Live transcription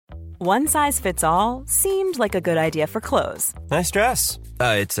One size fits all seemed like a good idea for clothes. Nice dress.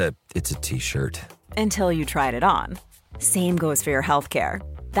 It's a t-shirt. Until you tried it on. Same goes for your healthcare.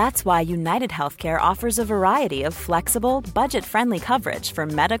 That's why United Healthcare offers a variety of flexible, budget-friendly coverage for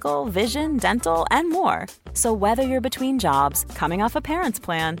medical, vision, dental, and more. So whether you're between jobs, coming off a parent's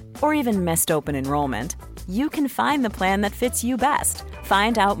plan, or even missed open enrollment, you can find the plan that fits you best.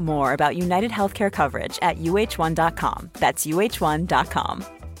 Find out more about United Healthcare coverage at uh1.com. That's uh1.com.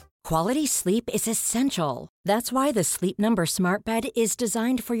 Quality sleep is essential. That's why the Sleep Number Smart Bed is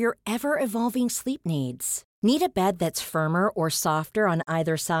designed for your ever-evolving sleep needs. Need a bed that's firmer or softer on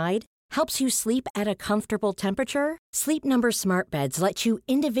either side? Helps you sleep at a comfortable temperature? Sleep Number Smart Beds let you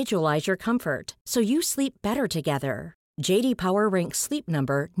individualize your comfort, so you sleep better together. J.D. Power ranks Sleep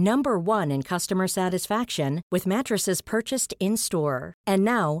Number number 1 in customer satisfaction with mattresses purchased in-store. And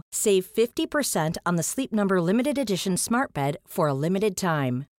now, save 50% on the Sleep Number Limited Edition Smart Bed for a limited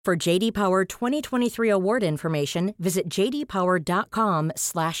time. For J.D. Power 2023 award information, visit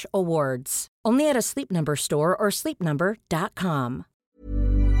jdpower.com/awards. Only at a Sleep Number store or sleepnumber.com.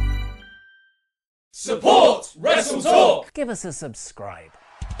 Support Wrestle Talk! Give us a subscribe.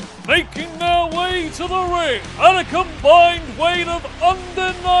 Making their way to the ring at a combined weight of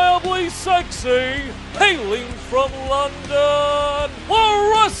undeniably sexy, hailing from London,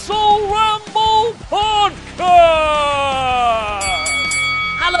 the Wrestle Ramble Podcast!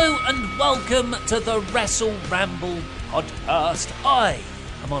 Hello and welcome to the Wrestle Ramble Podcast. I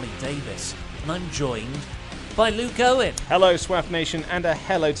am Ollie Davis and I'm joined by Luke Owen. Hello, Swaff Nation, and a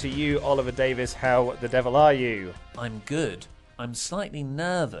hello to you, Oliver Davis. How the devil are you? I'm good. I'm slightly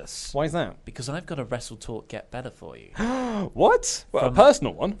nervous. Why is that? Because I've got a Wrestle Talk Get Better for you. What? Well, a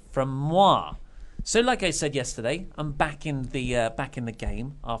personal one? From moi. So, like I said yesterday, I'm back in the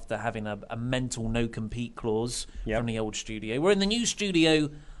game after having a mental no-compete clause from the old studio. We're in the new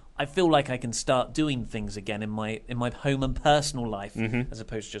studio. I feel like I can start doing things again in my home and personal life, as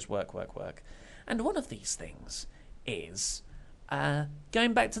opposed to just work. And one of these things is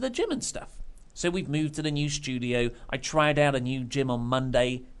going back to the gym and stuff. So we've moved to the new studio. I tried out a new gym on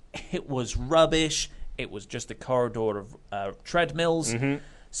Monday. It was rubbish. It was just a corridor of treadmills.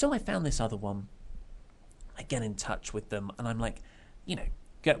 So I found this other one. I get in touch with them, and I'm like,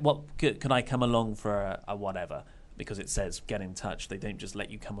 can I come along for a whatever? Because it says get in touch. They don't just let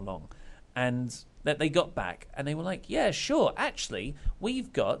you come along. And that they got back, and they were like, yeah, sure. Actually,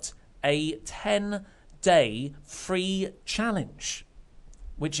 we've got a 10-day free challenge,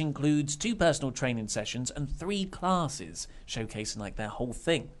 which includes 2 personal training sessions and 3 classes, showcasing like their whole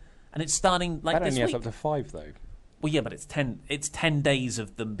thing. And it's starting like this week. That only has up to 5, though. Well, yeah, but it's 10 days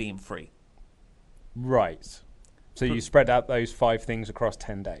of them being free. Right. So you spread out those 5 things across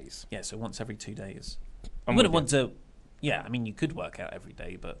 10 days. Yeah, so once every 2 days. You wouldn't want to... Yeah, I mean, you could work out every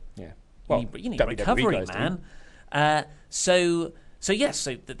day, but... Yeah. Well, you need recovery, man. So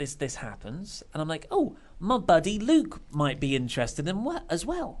this happens, and I'm like, oh, my buddy Luke might be interested in as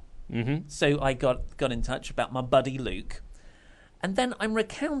well. So I got in touch about my buddy Luke, and then I'm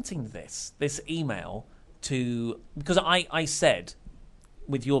recounting this email because I said,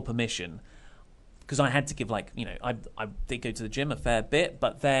 with your permission, because I had to give I did go to the gym a fair bit,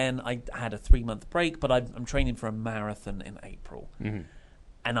 but then I had a 3-month break, but I'm training for a marathon in April.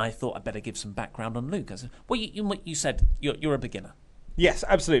 And I thought I'd better give some background on Luke. I said, well, you said you're a beginner. Yes,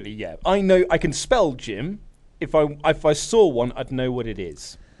 absolutely, yeah. I know I can spell gym. If I saw one, I'd know what it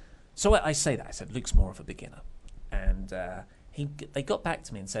is. So I say that. I said, Luke's more of a beginner. And they got back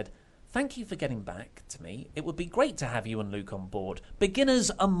to me and said, thank you for getting back to me. It would be great to have you and Luke on board. Beginners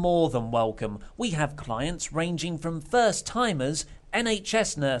are more than welcome. We have clients ranging from first-timers,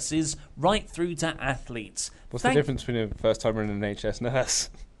 NHS nurses, right through to athletes. What's the difference between a first-timer and an NHS nurse?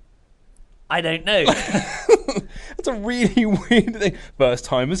 I don't know. That's a really weird thing.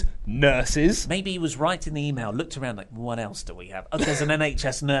 First-timers, nurses. Maybe he was writing the email, looked around like, what else do we have? Oh, there's an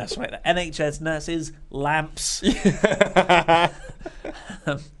NHS nurse right there. NHS nurses, lamps.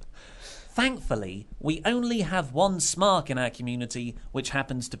 Thankfully, we only have one smark in our community, which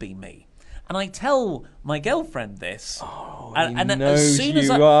happens to be me. And I tell my girlfriend this. Oh, and as soon as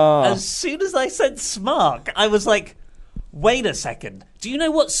I said smark, I was like, wait a second. Do you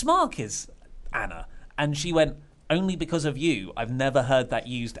know what smark is, Anna? And she went, only because of you. I've never heard that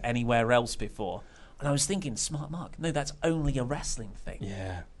used anywhere else before. And I was thinking, smart mark. No, that's only a wrestling thing.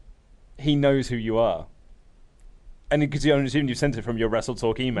 Yeah. He knows who you are. And because you assume you sent it from your Wrestle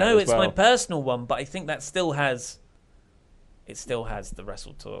Talk email. No, as it's well. my personal one, but I think that still has... It still has the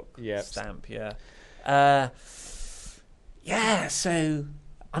Wrestle Talk stamp, yeah. So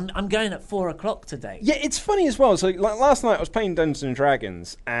I'm going at 4 o'clock today. Yeah, it's funny as well. So like, last night I was playing Dungeons and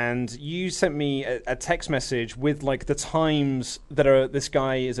Dragons, and you sent me a text message with like the times that this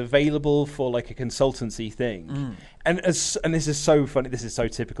guy is available for like a consultancy thing. And this is so funny. This is so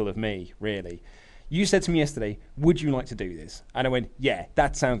typical of me, really. You said to me yesterday, would you like to do this? And I went, yeah,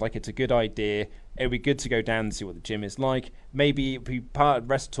 that sounds like it's a good idea. It would be good to go down and see what the gym is like. Maybe be part of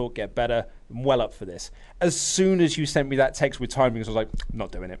Wrestle Talk, get better. I'm well up for this. As soon as you sent me that text with timings, I was like, I'm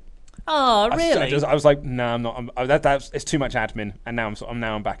not doing it. Oh, really? I was like, no, I'm not. It's too much admin, and now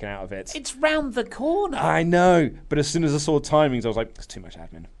I'm backing out of it. It's round the corner. I know, but as soon as I saw timings, I was like, it's too much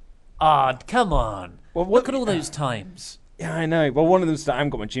admin. Ah, come on. Well, look at all those times. Yeah, I know. Well, one of them's that I haven't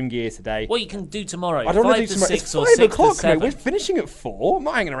got my gym gear today. What you can do tomorrow? I don't want to do tomorrow. 6 It's or 5 6 o'clock, to 7. mate. We're finishing at 4. I'm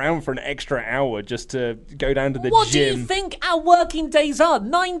not hanging around for an extra hour just to go down to the What gym. do you think our working days are?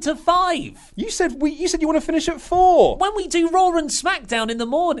 9 to 5. You said you want to finish at 4. When we do Raw and SmackDown in the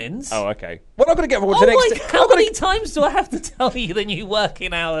mornings. Oh, okay. Well, I've got to get watch Oh NXT. my! How many times do I have to tell you the new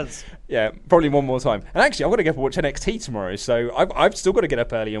working hours? Yeah, probably one more time. And actually, I've got to go watch NXT tomorrow, so I've still got to get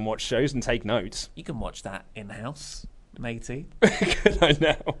up early and watch shows and take notes. You can watch that in-house, matey. Good, I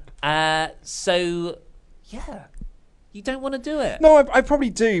know. So, yeah. You don't want to do it? No, I probably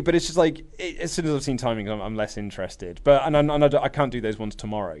do, but it's just like, as soon as I've seen timings, I'm less interested. But I can't do those ones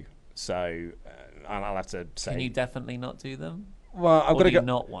tomorrow, so I'll have to say. Can you definitely not do them? Well, I've got to go.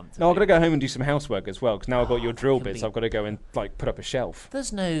 Not want to. No, I've got to go home and do some housework as well, because now I've got your drill bits. be- I've got to go and like put up a shelf.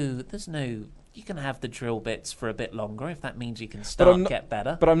 There's no. You can have the drill bits for a bit longer if that means you can start get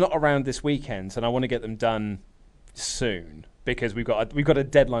better. But I'm not around this weekend, and I want to get them done soon because we've got a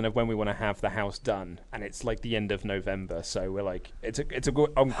deadline of when we want to have the house done, and it's like the end of November. So we're like,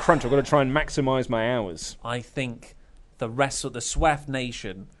 I'm crunch. I've got to try and maximise my hours. I think the SWAF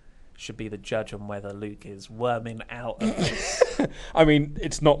Nation should be the judge on whether Luke is worming out of this. I mean,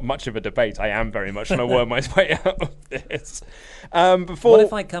 it's not much of a debate. I am very much trying to worm my way out of this. What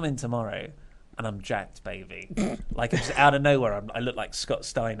if I come in tomorrow and I'm jacked, baby? Like, it's out of nowhere, I look like Scott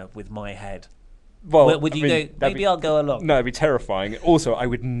Steiner with my head. Well, Would you go? Maybe I'll go along. No, it'd be terrifying. Also, I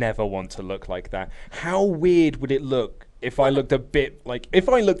would never want to look like that. How weird would it look if I looked if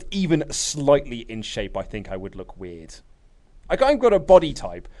I looked even slightly in shape? I think I would look weird. Like, I've got a body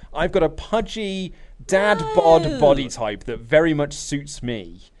type. I've got a pudgy dad bod body type that very much suits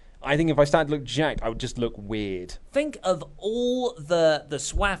me. I think if I started to look jacked, I would just look weird. Think of all the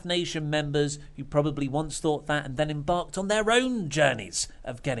SWAF Nation members who probably once thought that and then embarked on their own journeys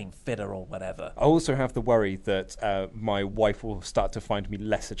of getting fitter or whatever. I also have the worry that my wife will start to find me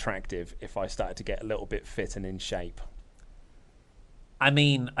less attractive if I started to get a little bit fit and in shape. I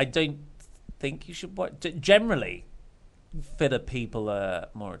mean, I don't think you should watch. Generally, fitter people are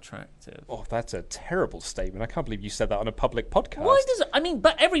more attractive. Oh, that's a terrible statement. I can't believe you said that on a public podcast. Why does it? I mean,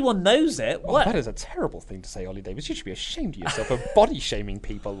 but everyone knows it. Oh, that is a terrible thing to say, Ollie Davis. You should be ashamed of yourself for body shaming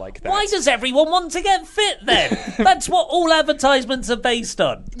people like that. Why does everyone want to get fit then? That's what all advertisements are based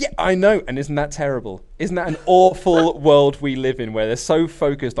on. Yeah, I know. And isn't that terrible? Isn't that an awful world we live in where they're so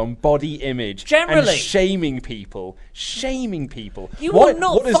focused on body image Generally. and shaming people? Shaming people. You will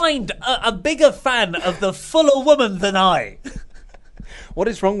not find a bigger fan of the fuller woman than I. What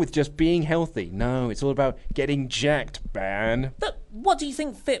is wrong with just being healthy? No, it's all about getting jacked, man. But what do you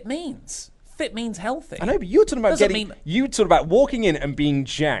think fit means? Fit means healthy. I know, but you're talking about Doesn't you talking about walking in and being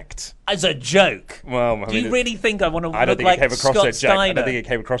jacked. As a joke. Well, I mean, do you really think I want to look like I don't think Scott it Steiner? I don't think it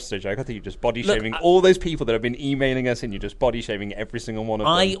came across as a joke. I think you're just body shaming all those people that have been emailing us, and you're just body shaming every single one of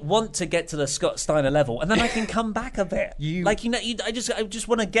them. I want to get to the Scott Steiner level, and then I can come back a bit. I just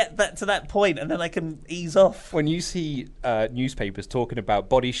want to get that to that point, and then I can ease off. When you see newspapers talking about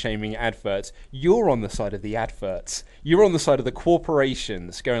body shaming adverts, you're on the side of the adverts. You're on the side of the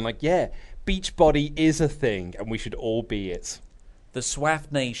corporations, going like, yeah, Beachbody is a thing, and we should all be it. The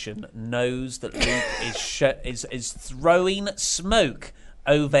SWAF Nation knows that Luke is throwing smoke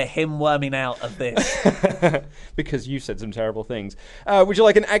over him worming out of this. Because you said some terrible things. Would you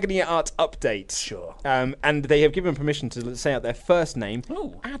like an Agony Art update? Sure. And they have given permission to say out their first name,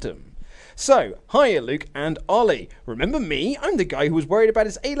 Ooh. Adam. So, hiya Luke and Ollie. Remember me? I'm the guy who was worried about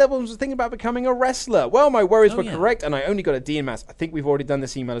his A-levels and was thinking about becoming a wrestler. Well, my worries were correct, and I only got a D in maths. I think we've already done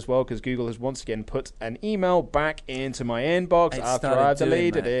this email as well, because Google has once again put an email back into my inbox after I've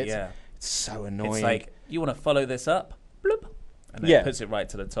deleted it. Yeah. It's so annoying. It's like, you want to follow this up? Bloop. And then it puts it right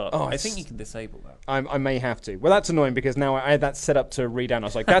to the top. Oh, I think you can disable that. I may have to. Well, that's annoying because now I had that set up to read out. And I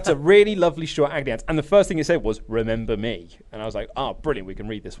was like, that's a really lovely short Agony Art. And the first thing it said was, remember me. And I was like, oh, brilliant. We can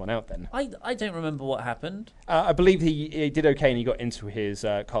read this one out then. I don't remember what happened. I believe he did okay and he got into his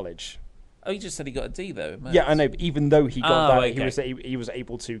college. Oh, he just said he got a D though. Yeah, I know. But even though he got that, okay. he was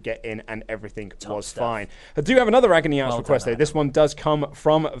able to get in, and everything was stuff. fine. I do have another agony ass request though. This one does come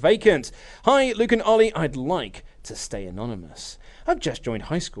from Vacant. Hi, Luke and Ollie. I'd like to stay anonymous. I've just joined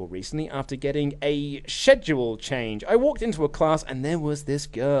high school recently after getting a schedule change. I walked into a class and there was this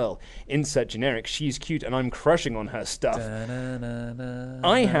girl. Insert generic. She's cute and I'm crushing on her stuff.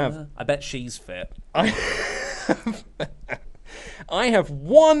 I bet she's fit. I have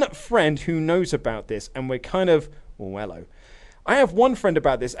one friend who knows about this, and we're kind of... Oh, hello. I have one friend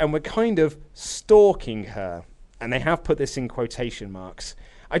about this, and we're kind of stalking her. And they have put this in quotation marks.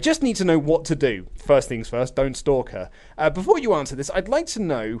 I just need to know what to do. First things first, don't stalk her. Before you answer this, I'd like to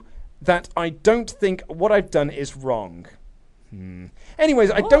know that I don't think what I've done is wrong.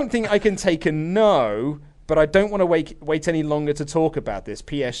 Anyways, I don't think I can take a no... But I don't want to wait any longer to talk about this.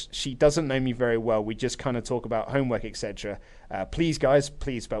 P.S. She doesn't know me very well. We just kind of talk about homework, etc. Please, guys,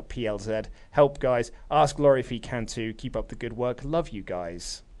 please spell PLZ. Help, guys. Ask Laurie if he can too. Keep up the good work. Love you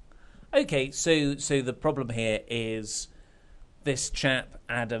guys. Okay, so the problem here is this chap,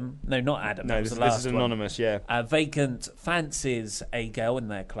 Adam. No, not Adam. No, this is anonymous, one. Yeah. Vacant fancies a girl in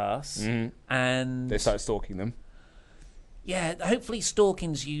their class. And they start stalking them. Yeah, hopefully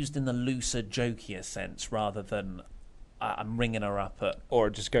stalking's used in the looser, jokier sense rather than I'm ringing her up at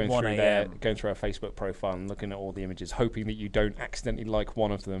or just going 1 through a.m. going through her Facebook profile and looking at all the images, hoping that you don't accidentally like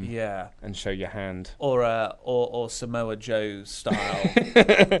one of them. Yeah, and show your hand. Or Samoa Joe style,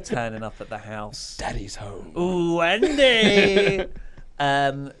 turning up at the house. Daddy's home. Ooh, Andy.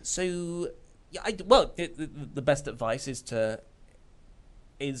 The best advice is to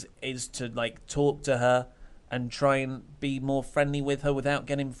like talk to her. And try and be more friendly with her without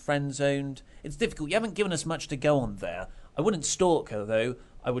getting friend-zoned. It's difficult. You haven't given us much to go on there. I wouldn't stalk her, though.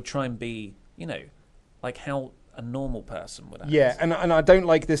 I would try and be, like how a normal person would act. Yeah, and I don't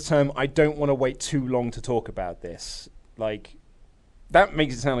like this term, I don't want to wait too long to talk about this. Like, that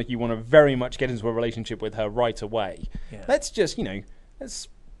makes it sound like you want to very much get into a relationship with her right away. Yeah. Let's just, let's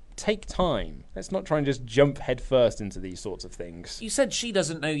take time. Let's not try and just jump headfirst into these sorts of things. You said she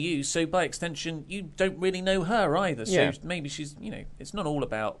doesn't know you, so by extension, you don't really know her either. So maybe she's, it's not all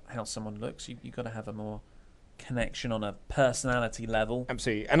about how someone looks. You've got to have a more connection on a personality level.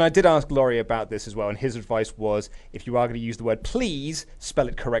 Absolutely. And I did ask Laurie about this as well, and his advice was, if you are going to use the word please, spell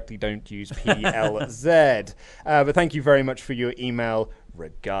it correctly, don't use PLZ. But thank you very much for your email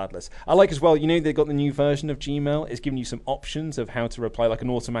regardless. I like as well, they've got the new version of Gmail. It's giving you some options of how to reply, like an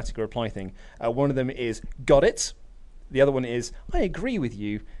automatic reply thing. One of them is, got it. The other one is, I agree with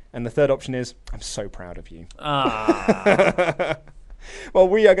you. And the third option is, I'm so proud of you. Well,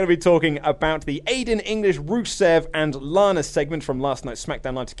 we are going to be talking about the Aiden English, Rusev and Lana segment from last night's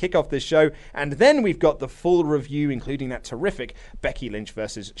SmackDown Live to kick off this show. And then we've got the full review, including that terrific Becky Lynch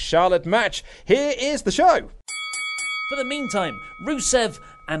versus Charlotte match. Here is the show. For the meantime, Rusev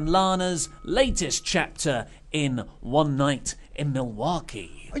and Lana's latest chapter in One Night in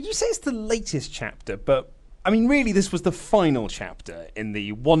Milwaukee. You say it's the latest chapter, but I mean, really, this was the final chapter in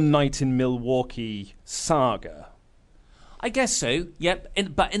the One Night in Milwaukee saga. I guess so. Yep.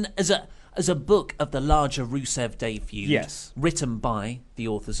 As a book of the larger Rusev Day feud, yes, written by the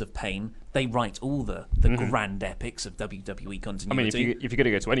authors of Pain, they write all the grand epics of WWE continuity. I mean, if you're going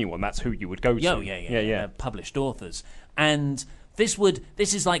to go to anyone, that's who you would go to. Yeah. Published authors. And this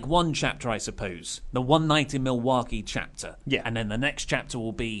is like one chapter, I suppose. The One Night in Milwaukee chapter. Yeah. And then the next chapter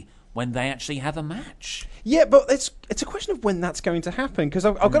will be when they actually have a match. Yeah, but it's a question of when that's going to happen. Because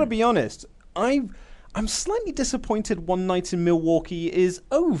I've got to be honest, I'm slightly disappointed One Night in Milwaukee is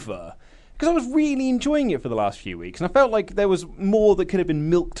over. Because I was really enjoying it for the last few weeks, and I felt like there was more that could have been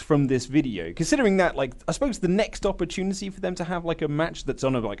milked from this video. Considering that, like, I suppose the next opportunity for them to have like a match that's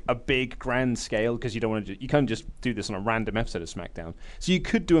on a big grand scale, because you can't just do this on a random episode of SmackDown. So you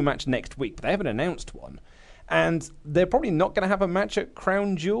could do a match next week, but they haven't announced one, and they're probably not going to have a match at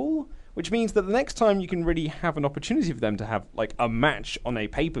Crown Jewel, which means that the next time you can really have an opportunity for them to have like a match on a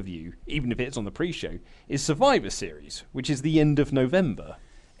pay-per-view, even if it's on the pre-show, is Survivor Series, which is the end of November.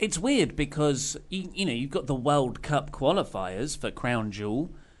 It's weird because, you've got the World Cup qualifiers for Crown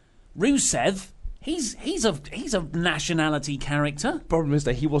Jewel. Rusev, he's a nationality character. Problem is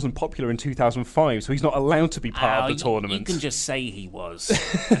that he wasn't popular in 2005, so he's not allowed to be part of the tournament. You can just say he was.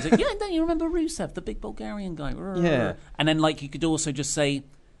 Like, yeah, don't you remember Rusev, the big Bulgarian guy? Yeah. And then, you could also just say,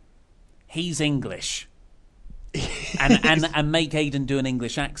 he's English. and make Aiden do an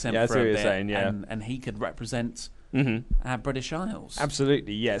English accent for a bit. That's what you're saying, yeah. And he could represent... our British Isles.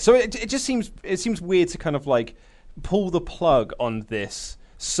 Absolutely, yeah. So it just seems weird to kind of pull the plug on this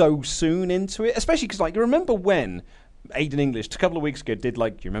so soon into it, especially because you remember when Aiden English a couple of weeks ago did,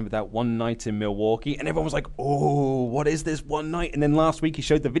 like, do you remember that one night in Milwaukee? And everyone was like, oh, what is this one night? And then last week he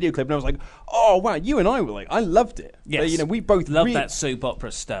showed the video clip and I was like, oh, wow, you and I were like, I loved it. Yes. So, we both loved that soap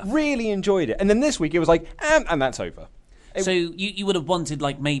opera stuff. Really enjoyed it. And then this week it was like, and that's over. So you would have wanted,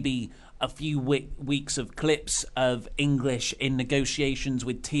 like, maybe a few weeks of clips of English in negotiations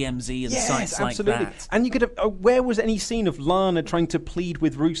with TMZ and sites like that. And you could have, where was any scene of Lana trying to plead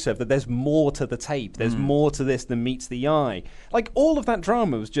with Rusev that there's more to the tape, there's more to this than meets the eye? Like, all of that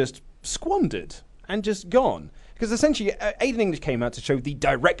drama was just squandered and just gone. Because essentially, Aiden English came out to show the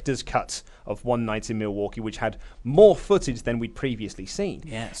director's cut of One Night in Milwaukee, which had more footage than we'd previously seen.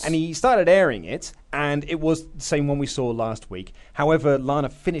 Yes. And he started airing it, and it was the same one we saw last week. However, Lana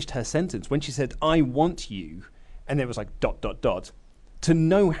finished her sentence when she said, I want you, and it was like ... to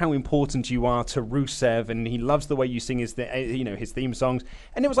know how important you are to Rusev, and he loves the way you sing his theme songs.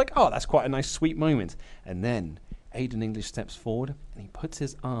 And it was like, oh, that's quite a nice, sweet moment. And then Aiden English steps forward, and he puts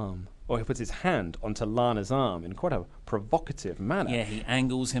his hand onto Lana's arm in quite a provocative manner. Yeah, he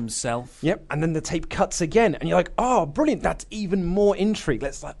angles himself. Yep, and then the tape cuts again, and you're like, oh, brilliant, that's even more intrigue.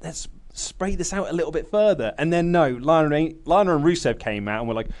 Let's spray this out a little bit further. And then no, Lana and Rusev came out and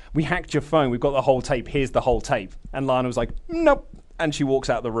were like, we hacked your phone, we've got the whole tape, here's the whole tape. And Lana was like, nope, and she walks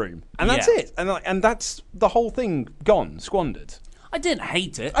out the room. And that's it. And that's the whole thing gone, squandered. I didn't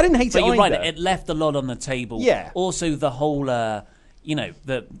hate it. I didn't hate it But you're either. right, it left a lot on the table. Yeah. Also, the whole,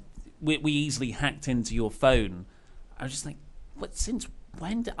 we easily hacked into your phone. I was just like, what? Since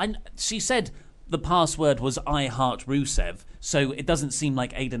when? She said the password was I heart Rusev, so it doesn't seem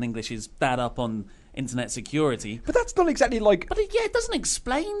like Aiden English is that up on internet security. But that's not exactly like... But it doesn't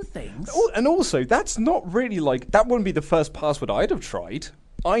explain things. And also, that's not really like... That wouldn't be the first password I'd have tried.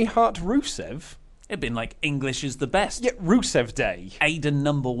 I heart Rusev. It'd been like English is the best. Yeah, Rusev Day. Aiden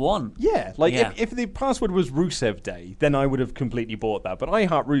 #1. Yeah, like if the password was Rusev Day, then I would have completely bought that. But I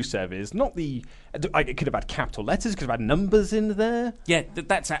heart Rusev is not the... It could have had capital letters, could have had numbers in there. Yeah,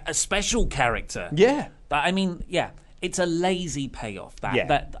 that's a special character. Yeah. I mean, yeah, it's a lazy payoff.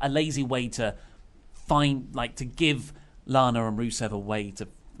 That a lazy way to find, like, to give Lana and Rusev a way to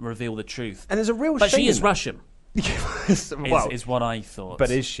reveal the truth. And there's a real shame. But she is Russian. Well, is what I thought.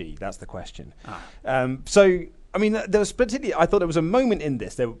 But is she? That's the question. So, I mean, there was particularly... I thought there was a moment in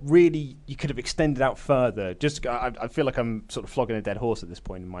this that really you could have extended out further. Just, I feel like I'm sort of flogging a dead horse at this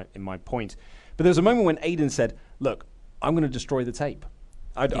point in my point. But there was a moment when Aiden said, "Look, I'm going to destroy the tape.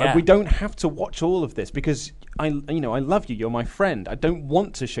 We don't have to watch all of this because I love you. You're my friend. I don't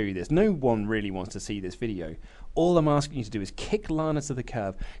want to show you this. No one really wants to see this video. All I'm asking you to do is kick Lana to the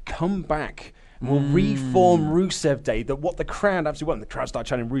curb, come back." We'll reform Rusev Day. What the crowd absolutely want. The crowd start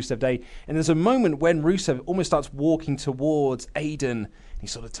chanting Rusev Day. And there's a moment when Rusev almost starts walking towards Aiden. He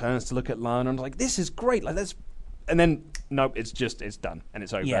sort of turns to look at Lana and like, this is great. Like, let's... And then, nope, it's done. And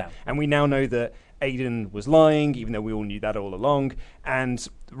it's over. Yeah. And we now know that Aiden was lying, even though we all knew that all along. And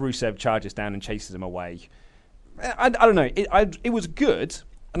Rusev charges down and chases him away. I don't know. It was good.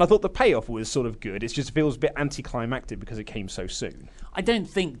 And I thought the payoff was sort of good. It just feels a bit anticlimactic because it came so soon. I don't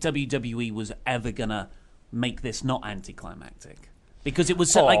think WWE was ever going to make this not anticlimactic. Because it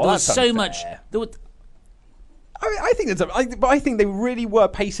was there was so unfair. much... I think they really were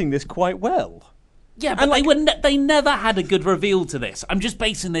pacing this quite well. Yeah, but they never had a good reveal to this. I'm just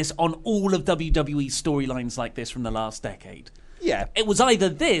basing this on all of WWE's storylines like this from the last decade. Yeah. It was either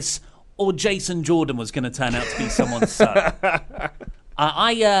this or Jason Jordan was going to turn out to be someone's son.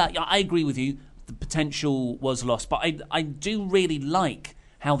 I agree with you. The potential was lost, but I do really like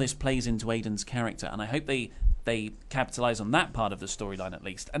how this plays into Aiden's character, and I hope they capitalise on that part of the storyline at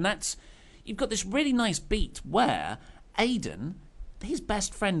least. And that's, you've got this really nice beat where Aiden, his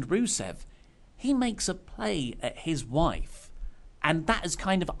best friend Rusev, he makes a play at his wife, and that is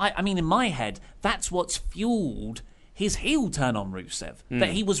kind of, I mean, in my head, that's what's fueled his heel turn on Rusev,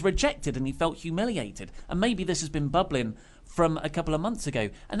 that he was rejected and he felt humiliated, and maybe this has been bubbling from a couple of months ago.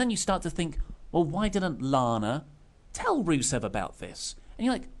 And then you start to think, well, why didn't Lana tell Rusev about this? And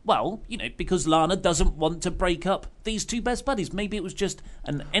you're like, well, because Lana doesn't want to break up these two best buddies. Maybe it was just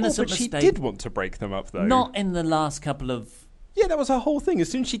an innocent mistake. But she did want to break them up, though. Not in the last couple of... Yeah, that was her whole thing. As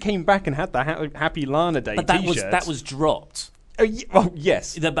soon as she came back and had the Happy Lana Day but t-shirt... that was dropped. Oh, well,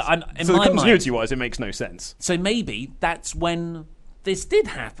 yes. But so continuity-wise, it makes no sense. So maybe that's when this did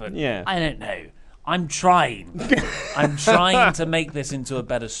happen. Yeah. I don't know. I'm trying. I'm trying to make this into a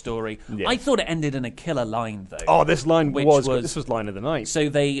better story. Yes. I thought it ended in a killer line, though. Oh, this line was line of the night. So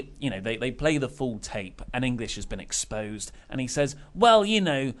they play the full tape, and English has been exposed, and he says, well,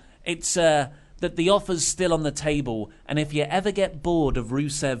 it's that the offer's still on the table, and if you ever get bored of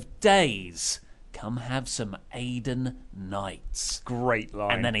Rusev Days, come have some Aiden Nights. Great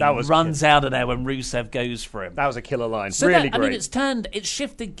line. And then he runs out of there when Rusev goes for him. That was a killer line. So really great. I mean, it's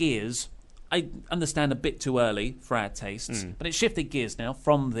shifted gears. I understand a bit too early for our tastes, but it shifted gears now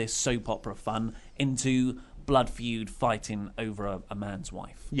from this soap opera fun into blood feud fighting over a man's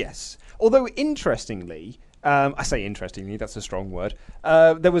wife. Yes. Although, interestingly, I say interestingly, that's a strong word,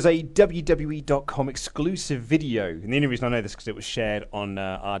 there was a WWE.com exclusive video, and the only reason I know this is because it was shared on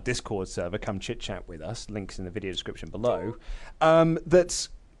our Discord server, come chit-chat with us, links in the video description below, that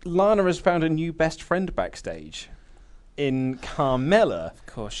Lana has found a new best friend backstage in Carmella. Of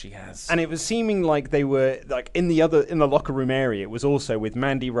course she has. And it was seeming like they were like in the locker room area. It was also with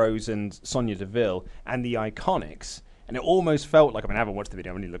Mandy Rose and Sonya Deville and the Iconics. And it almost felt like, I haven't watched the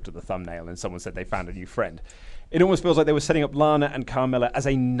video, I only looked at the thumbnail and someone said they found a new friend. It almost feels like they were setting up Lana and Carmella as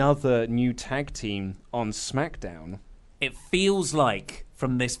another new tag team on SmackDown. It feels like,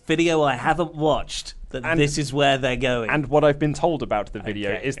 from this video I haven't watched, that this is where they're going. And what I've been told about the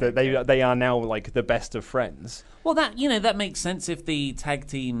video is that they are now like the best of friends. Well, that makes sense if the tag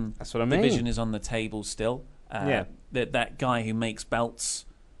team division is on the table still. That guy who makes belts,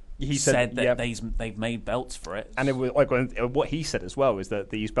 he said that they've made belts for it. And it was, like, what he said as well is that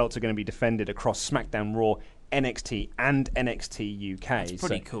these belts are going to be defended across SmackDown, Raw, NXT and NXT UK. That's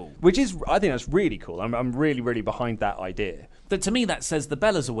pretty cool. I think that's really cool. I'm really, really behind that idea. But to me, that says the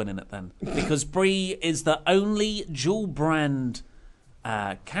Bellas are winning it then, because Brie is the only dual brand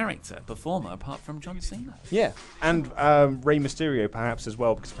performer apart from John Cena. Yeah, and Rey Mysterio perhaps as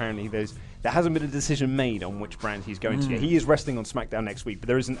well, because apparently there hasn't been a decision made on which brand he's going to get. He is wrestling on SmackDown next week, but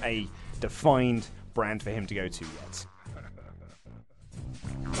there isn't a defined brand for him to go to yet.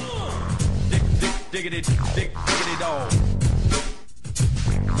 Diggity dog.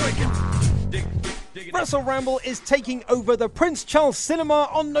 Wrestle Ramble is taking over the Prince Charles Cinema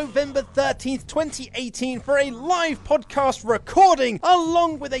on November 13th, 2018 for a live podcast recording,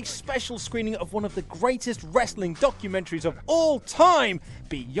 along with a special screening of one of the greatest wrestling documentaries of all time,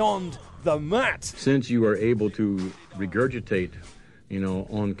 Beyond the Mat. Since you are able to regurgitate,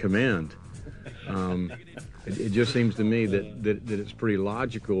 on command, it just seems to me that it's pretty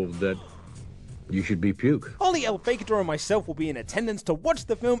logical that you should be puke. Ollie El Fakador and myself will be in attendance to watch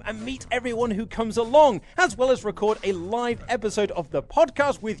the film and meet everyone who comes along, as well as record a live episode of the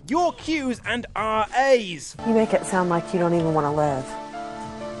podcast with your Qs and RAs. You make it sound like you don't even want to live.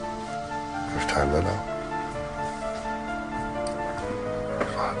 First time I know. A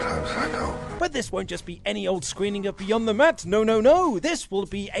lot of times I don't. But this won't just be any old screening of Beyond the Mat. No. This will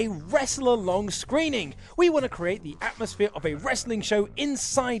be a wrestler-long screening. We want to create the atmosphere of a wrestling show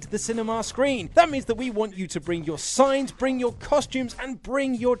inside the cinema screen. That means that we want you to bring your signs, bring your costumes, and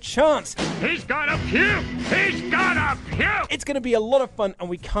bring your chants. He's got a puke! He's got a puke! It's going to be a lot of fun, and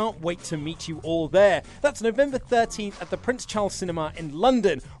we can't wait to meet you all there. That's November 13th at the Prince Charles Cinema in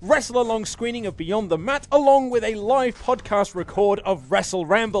London. Wrestle-along screening of Beyond the Mat, along with a live podcast record of Wrestle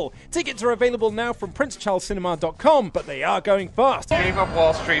Ramble. Tickets are available now from princecharlescinema.com, but they are going fast. Gave up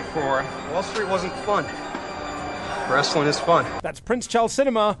Wall Street for Wall Street wasn't fun. Wrestling is fun. That's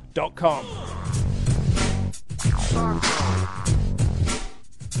princecharlescinema.com.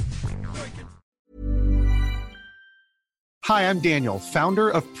 Hi, I'm Daniel, founder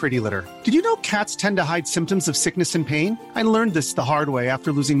of Pretty Litter. Did you know cats tend to hide symptoms of sickness and pain? I learned this the hard way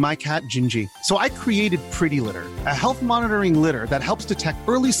after losing my cat, Gingy. So I created Pretty Litter, a health monitoring litter that helps detect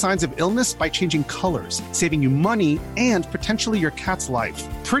early signs of illness by changing colors, saving you money and potentially your cat's life.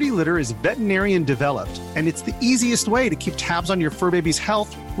 Pretty Litter is veterinarian developed, and it's the easiest way to keep tabs on your fur baby's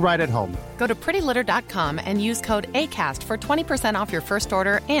health right at home. Go to prettylitter.com and use code ACAST for 20% off your first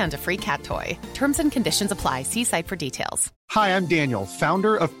order and a free cat toy. Terms and conditions apply. See site for details. Hi, I'm Daniel,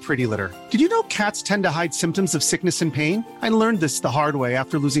 founder of Pretty Litter. Did you know cats tend to hide symptoms of sickness and pain? I learned this the hard way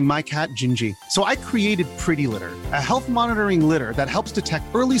after losing my cat, Gingy. So I created Pretty Litter, a health monitoring litter that helps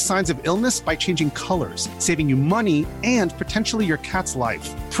detect early signs of illness by changing colors, saving you money and potentially your cat's life.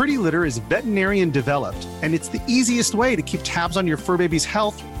 Pretty Litter is veterinarian developed, and it's the easiest way to keep tabs on your fur baby's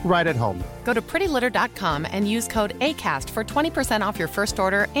health right at home. Go to prettylitter.com and use code ACAST for 20% off your first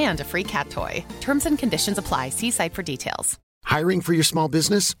order and a free cat toy. Terms and conditions apply. See site for details. Hiring for your small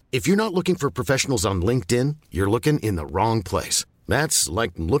business? If you're not looking for professionals on LinkedIn, you're looking in the wrong place. That's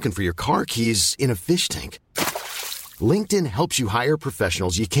like looking for your car keys in a fish tank. LinkedIn helps you hire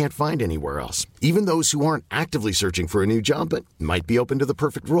professionals you can't find anywhere else, even those who aren't actively searching for a new job but might be open to the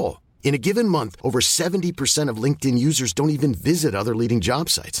perfect role. In a given month, over 70% of LinkedIn users don't even visit other leading job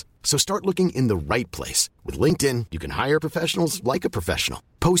sites. So start looking in the right place. With LinkedIn, you can hire professionals like a professional.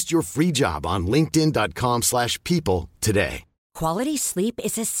 Post your free job on linkedin.com/people today. Quality sleep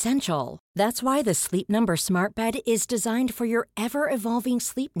is essential. That's why the Sleep Number Smart Bed is designed for your ever-evolving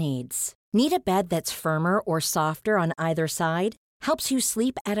sleep needs. Need a bed that's firmer or softer on either side? Helps you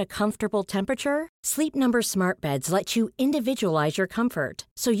sleep at a comfortable temperature? Sleep Number Smart Beds let you individualize your comfort,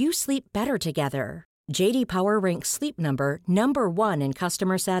 so you sleep better together. J.D. Power ranks Sleep Number number 1 in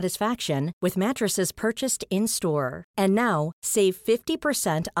customer satisfaction with mattresses purchased in-store. And now, save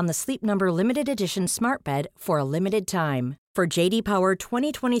 50% on the Sleep Number Limited Edition Smart Bed for a limited time. For J.D. Power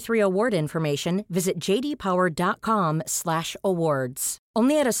 2023 award information, visit jdpower.com/awards.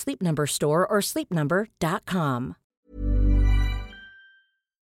 Only at a Sleep Number store or sleepnumber.com.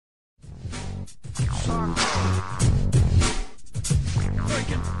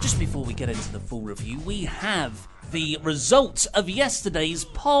 Just before we get into the full review, we have the results of yesterday's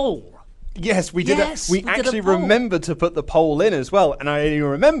poll. Yes, we did. We actually remembered to put the poll in as well, and I only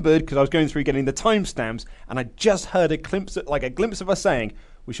remembered because I was going through getting the timestamps, and I just heard a glimpse of us saying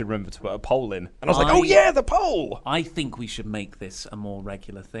we should remember to put a poll in, and I was like, "Oh yeah, the poll!" I think we should make this a more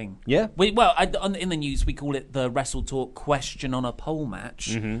regular thing. Yeah. In the news we call it the Wrestle Talk question on a poll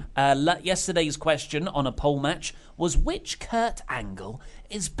match. Mm-hmm. Yesterday's question on a poll match was which Kurt Angle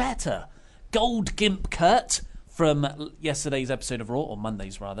is better, Gold Gimp Kurt from yesterday's episode of Raw, or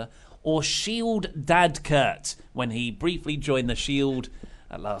Monday's rather, or Shield Dad Kurt when he briefly joined the Shield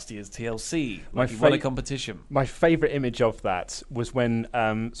at last year's TLC. He won a competition. My favourite image of that was when...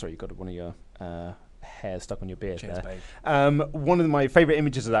 sorry, you got one of your hair stuck on your beard. Cheers, there. babe. One of my favourite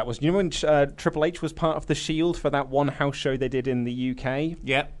images of that was, you know when Triple H was part of the Shield for that one house show they did in the UK?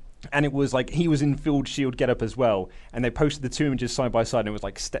 Yeah. And it was like he was in full Shield getup as well, and they posted the two images side by side, and it was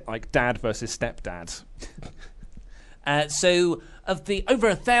like dad versus stepdad. So, of the over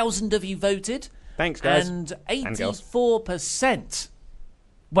 1,000 of you voted, thanks guys, and 84%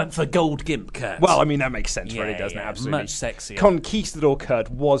 went for Gold Gimp Kurt. Well, I mean that makes sense, really, doesn't it? Absolutely, much sexier. Conquistador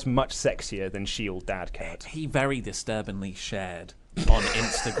Kurt was much sexier than Shield Dad Kurt. He very disturbingly shared on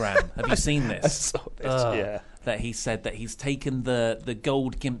Instagram. Have you seen this? I saw this, yeah. That he said that he's taken the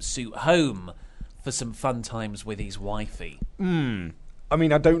gold gimp suit home for some fun times with his wifey. I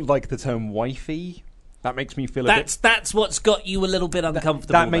mean, I don't like the term wifey. That makes me feel That's what's got you a little bit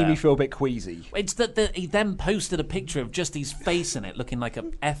uncomfortable. That made me feel a bit queasy. It's that he then posted a picture of just his face in it, looking like a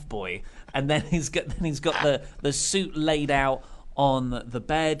F-boy, and then he's got the suit laid out on the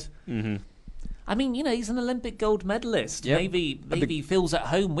bed. Mm-hmm. I mean, you know, he's an Olympic gold medalist. Yep. Maybe he feels at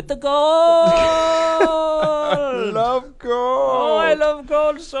home with the gold. I love gold. Oh, I love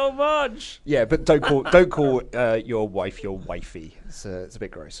gold so much. Yeah, but don't call your wife your wifey. It's a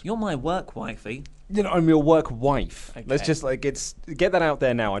bit gross. You're my work wifey. You know, I'm your work wife. Okay. Let's just get that out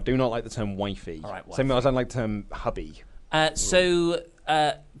there now. I do not like the term wifey. All right, wifey. Same as I don't like the term hubby.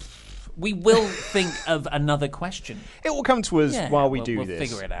 We will think of another question. It will come to us while we do we'll this. We'll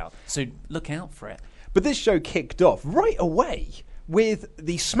figure it out. So look out for it. But this show kicked off right away with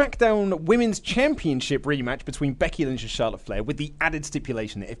the SmackDown Women's Championship rematch between Becky Lynch and Charlotte Flair, with the added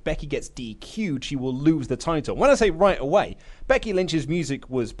stipulation that if Becky gets DQ'd, she will lose the title. When I say right away, Becky Lynch's music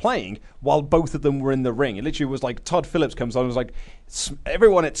was playing while both of them were in the ring. It literally was like Todd Phillips comes on and was like,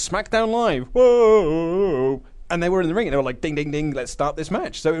 everyone at SmackDown Live, whoa! And they were in the ring, and they were like, ding, ding, ding, let's start this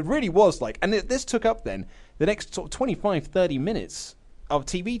match. So it really was like, and this took up then the next sort of 25, 30 minutes of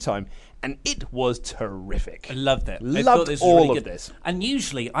TV time, and it was terrific. I loved it. Loved this all really of this. And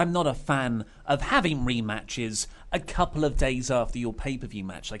usually, I'm not a fan of having rematches a couple of days after your pay-per-view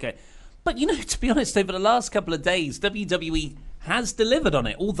match. But, you know, to be honest, over the last couple of days, WWE has delivered on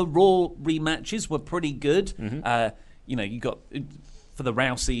it. All the Raw rematches were pretty good. Mm-hmm. You know, you got, for the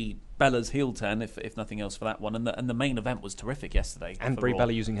Rousey Bella's heel turn, if nothing else for that one, and the main event was terrific yesterday. And Brie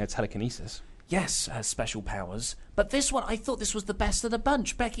Bella using her telekinesis. Yes, her special powers. But this one, I thought this was the best of the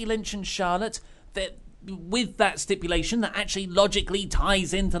bunch. Becky Lynch and Charlotte, with that stipulation that actually logically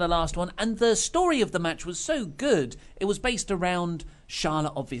ties into the last one. And the story of the match was so good. It was based around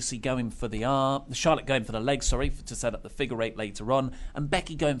Charlotte obviously going for the arm, Charlotte going for the leg, to set up the figure eight later on, and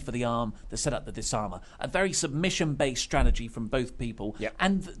Becky going for the arm to set up the disarmer. A very submission-based strategy from both people. Yep.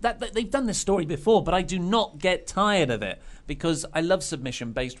 And that they've done this story before, but I do not get tired of it because I love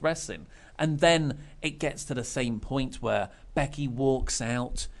submission-based wrestling. And then it gets to the same point where Becky walks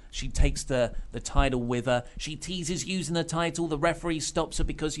out. She takes the title with her. She teases using the title. The referee stops her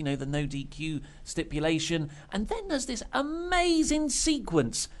because, you know, the no DQ stipulation. And then there's this amazing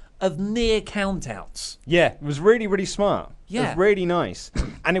sequence of near countouts. Yeah, it was really, really smart. Yeah. It was really nice.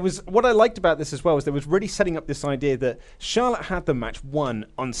 And it was, what I liked about this as well was that it was really setting up this idea that Charlotte had the match won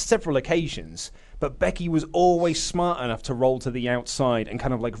on several occasions, but Becky was always smart enough to roll to the outside and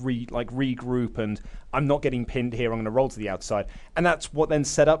kind of regroup, and I'm not getting pinned here, I'm going to roll to the outside. And that's what then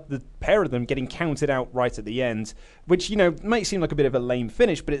set up the pair of them getting counted out right at the end, which, might seem like a bit of a lame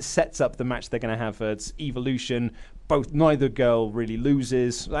finish, but it sets up the match they're going to have at Evolution. Neither girl really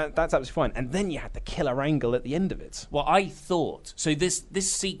loses. That's absolutely fine. And then you had the killer angle at the end of it. Well, I thought, so this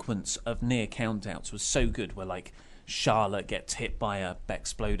sequence of near countouts was so good, where Charlotte gets hit by a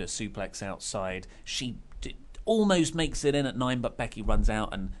Bexploder suplex outside. She almost makes it in at 9, but Becky runs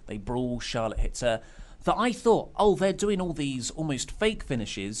out and they brawl. Charlotte hits her. That I thought, they're doing all these almost fake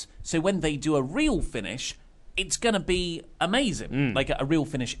finishes, so when they do a real finish, it's going to be amazing. Like a real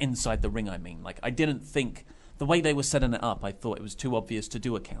finish inside the ring, I mean. I didn't think... The way they were setting it up, I thought it was too obvious to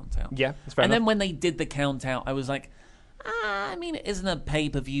do a count-out. Yeah, that's fair enough. And then when they did the count-out, I was like, it isn't a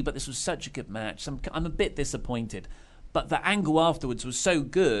pay-per-view, but this was such a good match. I'm a bit disappointed. But the angle afterwards was so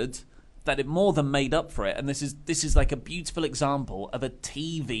good that it more than made up for it. And this is like a beautiful example of a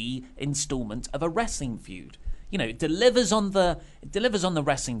TV installment of a wrestling feud. It delivers on the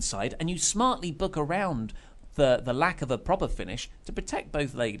wrestling side, and you smartly book around the lack of a proper finish to protect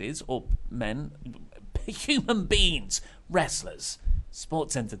both ladies or men, human beings, wrestlers,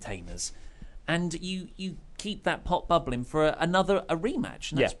 sports entertainers, and you keep that pot bubbling for a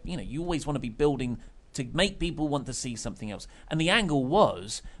rematch. And that's, you always want to be building to make people want to see something else. And the angle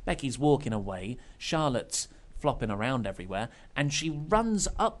was Becky's walking away, Charlotte's flopping around everywhere, and she runs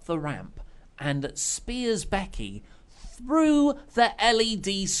up the ramp and spears Becky through the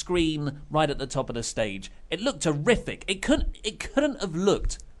LED screen right at the top of the stage. It looked terrific. It couldn't have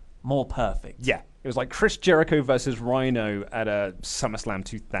looked more perfect. Yeah. It was like Chris Jericho versus Rhino at a SummerSlam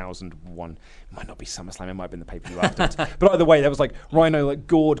 2001. It might not be SummerSlam, it might have been the pay-per-view afterwards. But either way, that was like Rhino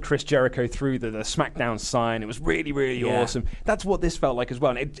gored Chris Jericho through the SmackDown sign. It was really, really awesome. That's what this felt like as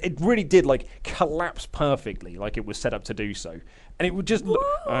well. And it really did collapse perfectly, like it was set up to do so. And it would just look...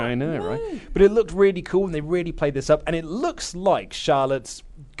 I know, right? But it looked really cool, and they really played this up. And it looks like Charlotte's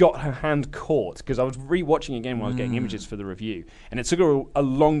got her hand caught, because I was re-watching again while I was getting images for the review, and it took her a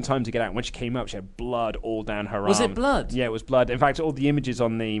long time to get out. And when she came up, she had blood all down her arm. Was it blood? Yeah, it was blood. In fact, all the images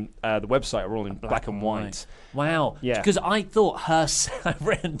on the website are all in black and white. Wow. Yeah. Because I thought I've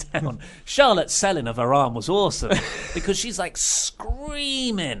written down, Charlotte's selling of her arm was awesome, because she's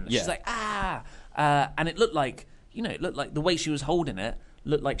screaming. Yeah. She's and it looked like, the way she was holding it,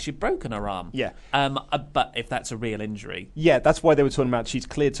 looked like she'd broken her arm. Yeah. But if that's a real injury. Yeah, that's why they were talking about she's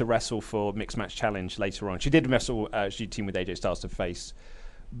cleared to wrestle for Mixed Match Challenge later on. She did wrestle, she teamed with AJ Styles to face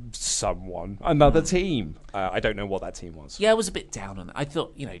another team. I don't know what that team was. Yeah, I was a bit down on it. I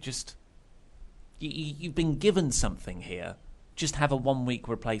thought, you've been given something here. Just have a 1 week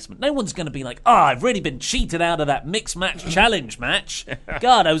replacement. No one's going to be like, I've really been cheated out of that Mixed Match Challenge match.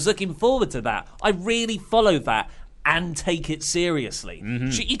 God, I was looking forward to that. I really followed that and take it seriously.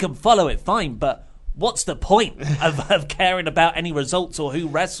 You can follow it fine, but what's the point of caring about any results or who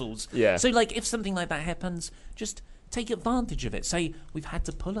wrestles? Yeah. So, if something like that happens, just take advantage of it. Say, we've had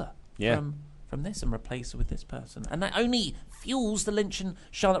to pull her from this and replace her with this person. And that only fuels the Lynch and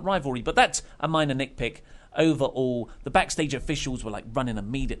Charlotte rivalry. But that's a minor nitpick. Overall, the backstage officials were running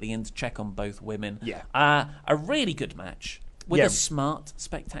immediately in to check on both women. Yeah. A really good match. With a smart,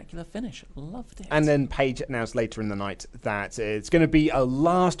 spectacular finish. Loved it. And then Paige announced later in the night that it's going to be a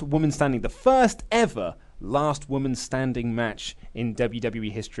last woman standing, the first ever last woman standing match in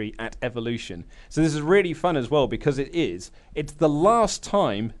WWE history at Evolution. So this is really fun as well, because it's the last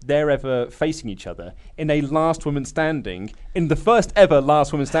time they're ever facing each other in a last woman standing, in the first ever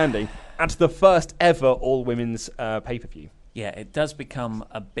last woman standing at the first ever all women's pay-per-view. Yeah, it does become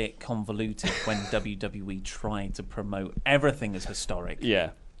a bit convoluted when WWE try to promote everything as historic.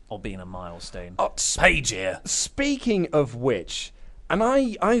 Yeah. Or being a milestone. Paige here. Speaking of which, and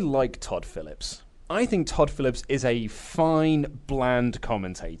I like Todd Phillips. I think Todd Phillips is a fine, bland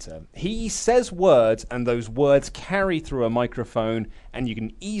commentator. He says words, and those words carry through a microphone, and you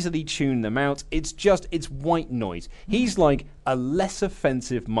can easily tune them out. It's white noise. He's like a less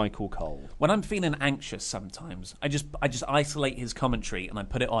offensive Michael Cole. When I'm feeling anxious sometimes, I just isolate his commentary and I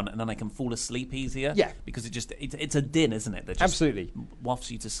put it on, and then I can fall asleep easier. Yeah. Because it's a din, isn't it? That just absolutely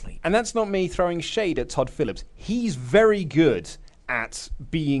wafts you to sleep. And that's not me throwing shade at Todd Phillips. He's very good at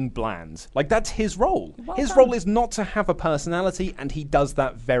being bland. That's his role. His role is not to have a personality, and he does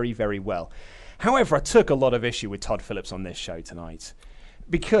that very, very well. However, I took a lot of issue with Todd Phillips on this show tonight,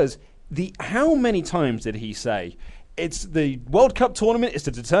 because how many times did he say, it's the World Cup tournament is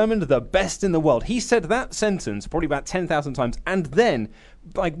to determine the best in the world? He said that sentence probably about 10,000 times, and then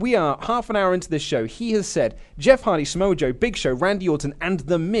like, we are half an hour into this show. He has said Jeff Hardy, Samoa Joe, Big Show, Randy Orton, and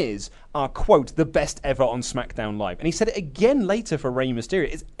The Miz are, quote, the best ever on SmackDown Live. And he said it again later for Rey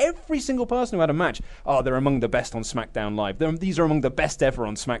Mysterio. It's every single person who had a match. Oh, they're among the best on SmackDown Live. These are among the best ever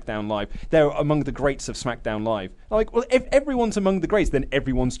on SmackDown Live. They're among the greats of SmackDown Live. Like, well, if everyone's among the greats, then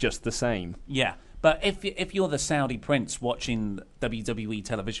everyone's just the same. Yeah. But if you're the Saudi prince watching WWE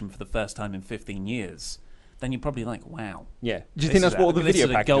television for the first time in 15 years, then you're probably like, wow. Yeah. Do you think that's what all the video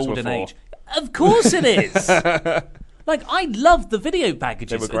packages were for? Age. Of course it is. Like, I loved the video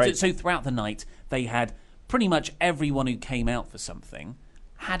packages. They were great. So throughout the night, they had pretty much everyone who came out for something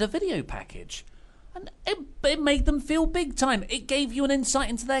had a video package. And it made them feel big time. It gave you an insight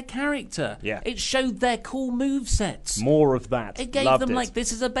into their character. Yeah. It showed their cool movesets. More of that. It gave them, like,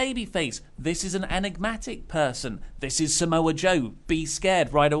 this is a babyface. This is an enigmatic person. This is Samoa Joe. Be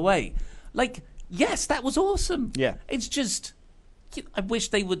scared right away. Like, yes, that was awesome. Yeah. It's just, I wish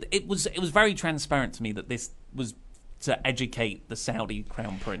they would. It was very transparent to me that this was to educate the Saudi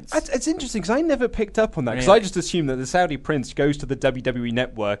crown prince. It's interesting because I never picked up on that because Really? I just assumed that the Saudi prince goes to the WWE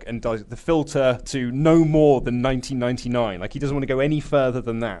network and does the filter to no more than 1999. Like, he doesn't want to go any further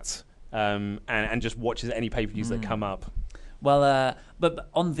than that, and just watches any pay-per-views that come up. Well, but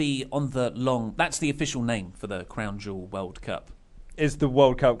on the long, that's the official name for the Crown Jewel World Cup. Is the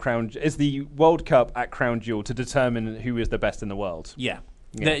World Cup at Crown Jewel to determine who is the best in the world? Yeah.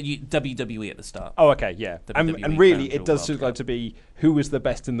 Yeah. WWE at the start. Oh, okay, yeah. WWE And really, Crown it does Jewel look like to be who is the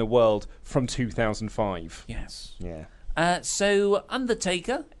best in the world from 2005. Yes. Yeah. So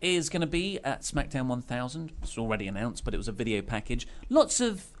Undertaker is going to be at SmackDown 1000. It's already announced, but it was a video package.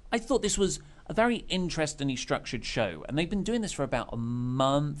 I thought this was a very interestingly structured show, and they've been doing this for about a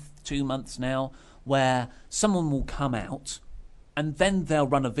month, 2 months now, where someone will come out, and then they'll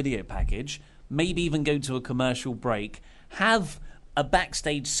run a video package, maybe even go to a commercial break, have a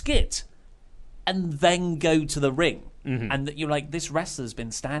backstage skit, and then go to the ring. Mm-hmm. And that you're like, this wrestler's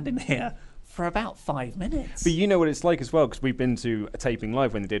been standing here for about 5 minutes. But you know what it's like as well, because we've been to a taping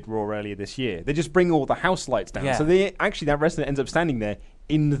live when they did Raw earlier this year. They just bring all the house lights down. Yeah. So that wrestler ends up standing there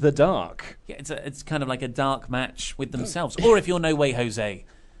in the dark. Yeah, it's kind of like a dark match with themselves. Or if you're No Way Jose,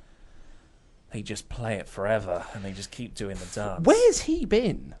 they just play it forever and they just keep doing the dark. Where's he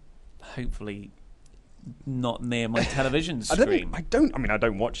been? Hopefully not near my television I screen.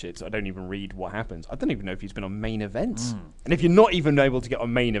 don't watch it, so I don't even read what happens. I don't even know if he's been on main event. And if you're not even able to get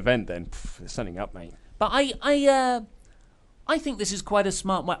on main event, then there's something up, mate. But I think this is quite a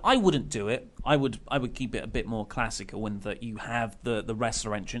smart way. I wouldn't do it. I would keep it a bit more classical in that you have the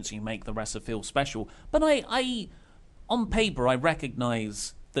wrestler entrance, you make the wrestler feel special. But I on paper, I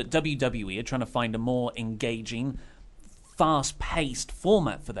recognise that WWE are trying to find a more engaging, fast-paced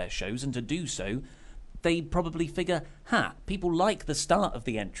format for their shows, and to do so, they probably figure, people like the start of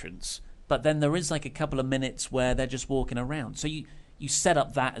the entrance, but then there is like a couple of minutes where they're just walking around. So you set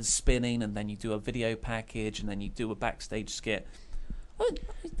up that as spinning, and then you do a video package, and then you do a backstage skit.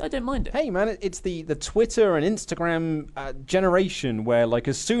 I don't mind it. Hey, man, it's the Twitter and Instagram generation where, like,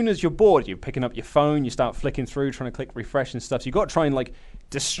 as soon as you're bored, you're picking up your phone, you start flicking through, trying to click refresh and stuff. So you've got to try and, like,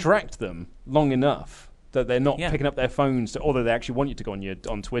 distract them long enough that they're not picking up their phones, although they actually want you to go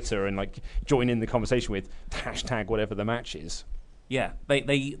on Twitter and, like, join in the conversation with hashtag whatever the match is. Yeah,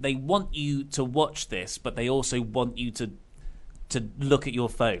 they want you to watch this, but they also want you to look at your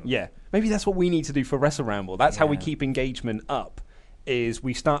phone. Yeah, maybe that's what we need to do for Wrestle Ramble. That's how we keep engagement up, is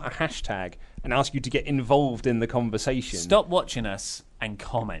we start a hashtag and ask you to get involved in the conversation. Stop watching us and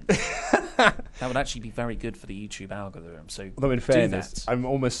comment. That would actually be very good for the YouTube algorithm. So, although in fairness, do that. I'm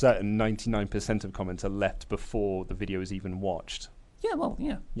almost certain 99% of comments are left before the video is even watched. Yeah, well,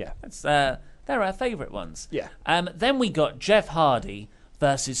 yeah. Yeah. That's, they're our favourite ones. Yeah. Then we got Jeff Hardy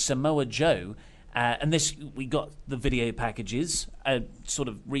versus Samoa Joe. And this, we got the video packages, sort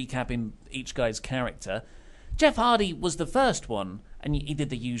of recapping each guy's character. Jeff Hardy was the first one, and he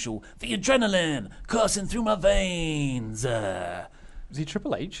did the usual, the adrenaline coursing through my veins. Is he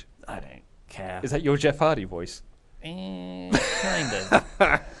Triple H? I don't care. Is that your Jeff Hardy voice? Kind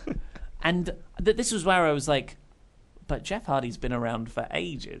of. And this was where I was like, but Jeff Hardy's been around for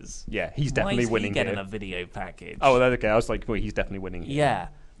ages. Yeah, he's definitely winning. Why is he getting here. a video package? Oh, okay. I was like, well, he's definitely winning here. Yeah,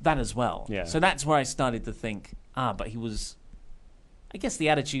 that as well. Yeah. So that's where I started to think, but he was, I guess the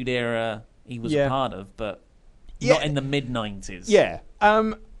Attitude Era he was a part of, but not in the mid-90s. Yeah.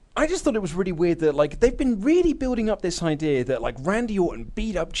 I just thought it was really weird that, like, they've been really building up this idea that, like, Randy Orton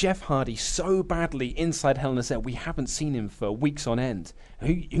beat up Jeff Hardy so badly inside Hell in a Cell, we haven't seen him for weeks on end.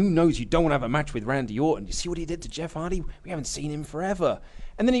 Who knows? You don't want to have a match with Randy Orton. You see what he did to Jeff Hardy? We haven't seen him forever.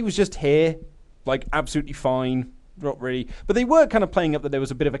 And then he was just here, like, absolutely fine, not really. But they were kind of playing up that there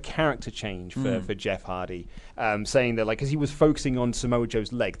was a bit of a character change for Jeff Hardy, saying that, like, because he was focusing on Samoa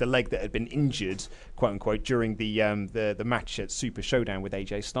Joe's leg, the leg that had been injured, quote unquote, during the match at Super Showdown with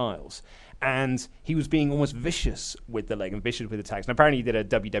AJ Styles. And he was being almost vicious with the leg and vicious with attacks. And apparently he did a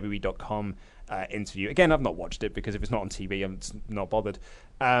WWE.com interview. Again, I've not watched it because if it's not on TV, I'm not bothered.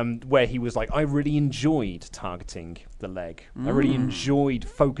 Where he was like, I really enjoyed targeting the leg. I really enjoyed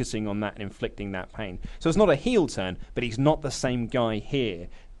focusing on that and inflicting that pain. So it's not a heel turn, but he's not the same guy here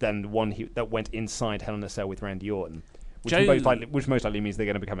than the one that went inside Hell in a Cell with Randy Orton. Which most likely means they're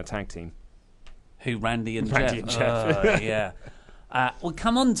going to become a tag team. Who, Randy and Randy Jeff? and Jeff. Yeah. We'll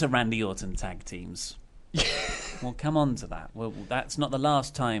come on to Randy Orton tag teams. We'll come on to that. Well, that's not the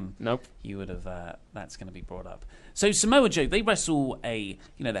last time. Nope. You would have. That's going to be brought up. So Samoa Joe, they wrestle they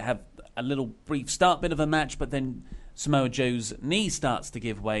have a little brief start bit of a match, but then Samoa Joe's knee starts to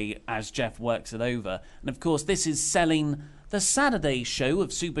give way as Jeff works it over, and of course this is selling the Saturday show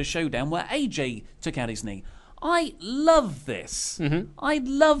of Super Showdown where AJ took out his knee. I love this. Mm-hmm. I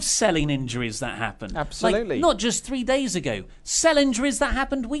love selling injuries that happen. Absolutely. Like, not just 3 days ago. Sell injuries that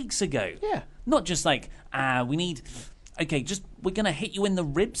happened weeks ago. Yeah. Not just like, we're going to hit you in the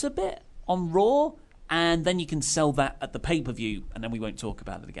ribs a bit on Raw, and then you can sell that at the pay-per-view, and then we won't talk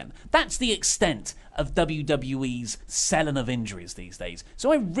about it again. That's the extent of WWE's selling of injuries these days.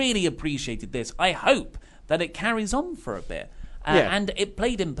 So I really appreciated this. I hope that it carries on for a bit. And it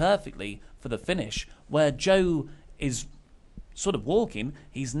played in perfectly for the finish, where Joe is sort of walking,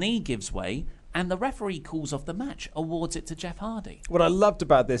 his knee gives way, and the referee calls off the match, awards it to Jeff Hardy. What I loved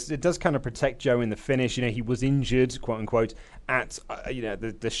about this, it does kind of protect Joe in the finish. He was injured, quote unquote, at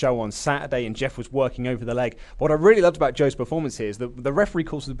the show on Saturday, and Jeff was working over the leg. What I really loved about Joe's performance here is that the referee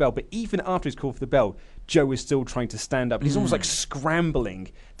calls for the bell, but even after he's called for the bell, Joe is still trying to stand up. He's almost like scrambling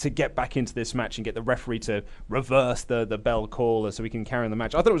to get back into this match and get the referee to reverse the bell call so we can carry on the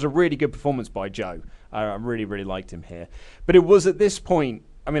match. I thought it was a really good performance by Joe. I really, really liked him here. But it was at this point,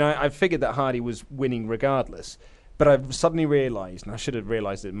 I figured that Hardy was winning regardless, but I've suddenly realised, and I should have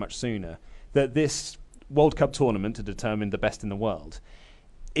realised it much sooner, that this World Cup tournament to determine the best in the world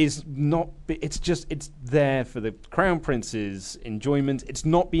is not, it's there for the Crown Prince's enjoyment. It's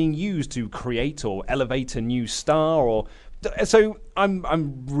not being used to create or elevate a new star so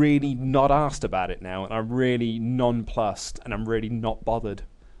I'm really not asked about it now, and I'm really nonplussed, and I'm really not bothered.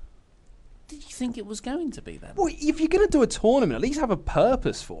 Did you think it was going to be then? Well, if you're going to do a tournament, at least have a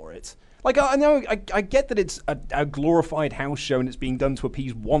purpose for it. Like, I know, I get that it's a glorified house show and it's being done to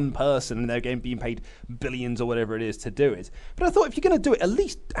appease one person and they're being paid billions or whatever it is to do it. But I thought if you're going to do it, at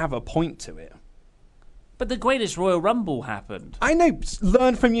least have a point to it. But the Greatest Royal Rumble happened. I know.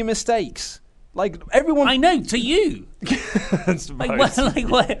 Learn from your mistakes. Like, everyone... I know, to you. I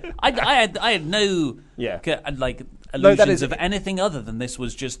had no... illusions of anything other than this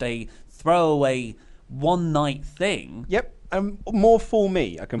was just a throwaway one-night thing. Yep. More for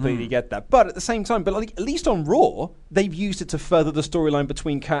me. I completely get that. But at the same time, at least on Raw, they've used it to further the storyline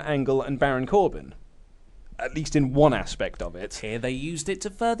between Kurt Angle and Baron Corbin. At least in one aspect of it. Here they used it to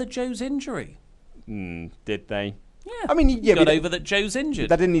further Joe's injury. Did they? Yeah. Got over that Joe's injured.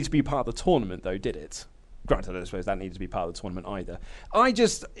 That didn't need to be part of the tournament, though, did it? Granted, I suppose that needs to be part of the tournament either.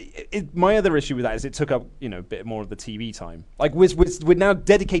 My other issue with that is it took up, a bit more of the TV time. Like, we're now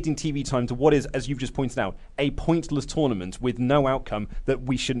dedicating TV time to what is, as you've just pointed out, a pointless tournament with no outcome that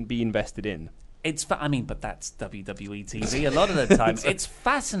we shouldn't be invested in. But that's WWE TV a lot of the time. It's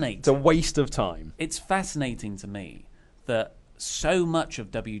fascinating. It's a waste of time. It's fascinating to me that so much of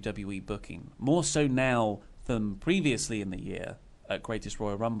WWE booking, more so now than previously in the year at Greatest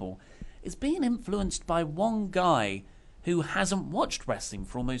Royal Rumble, is being influenced by one guy who hasn't watched wrestling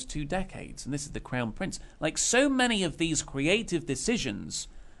for almost 2 decades, and this is the Crown Prince. Like, so many of these creative decisions,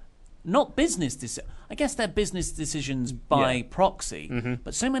 not business decisions, I guess they're business decisions by proxy,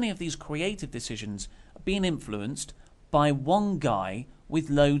 but so many of these creative decisions are being influenced by one guy with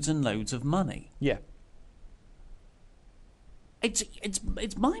loads and loads of money. Yeah. It's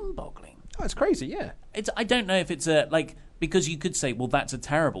mind-boggling. Oh, it's crazy, yeah. I don't know if it's because you could say, well, that's a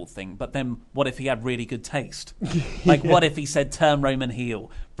terrible thing, but then what if he had really good taste? What if he said, turn Roman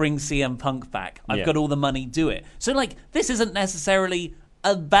heel, bring CM Punk back, I've got all the money, do it. So, this isn't necessarily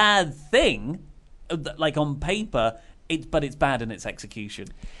a bad thing, on paper, but it's bad in its execution.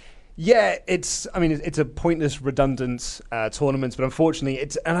 Yeah, it's a pointless, redundant tournament, but unfortunately,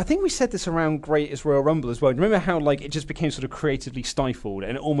 and I think we said this around Greatest Royal Rumble as well. Remember how it just became sort of creatively stifled,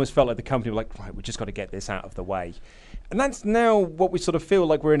 and it almost felt like the company were like, right, we just got to get this out of the way. And that's now what we sort of feel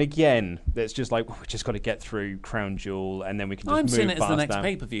like we're in again. That's just we just got to get through Crown Jewel, and then we can just move past that. I'm seeing it as the next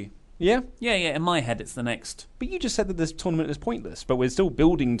pay-per-view. Yeah? Yeah, in my head it's the next. But you just said that this tournament is pointless, but we're still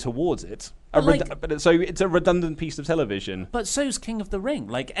building towards it. So it's a redundant piece of television. But so's King of the Ring.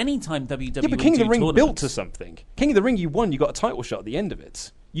 Like, anytime WWE Yeah, but King of the Ring tournaments, built to something. King of the Ring, you won, you got a title shot at the end of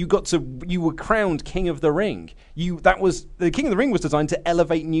it. You were crowned King of the Ring. The King of the Ring was designed to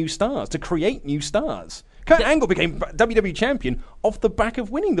elevate new stars, to create new stars. Kurt Angle became WWE champion off the back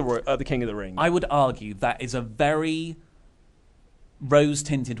of winning the King of the Ring. I would argue that is a very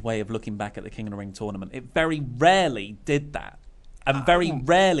rose-tinted way of looking back at the King of the Ring tournament. It very rarely did that. And very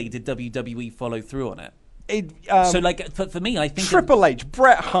rarely did WWE follow through on it. So, like, for me, I think... Triple H,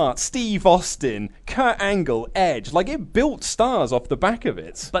 Bret Hart, Steve Austin, Kurt Angle, Edge. Like, it built stars off the back of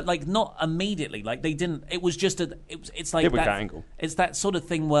it. But, like, not immediately. Like, they didn't... It was just it's like it was that... Kurt Angle. It's that sort of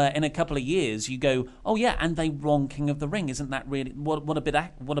thing where in a couple of years you go, oh, yeah, and they won King of the Ring. Isn't that really... What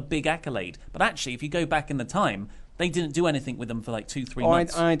a big accolade. But actually, if you go back in the time... They didn't do anything with them for like 2-3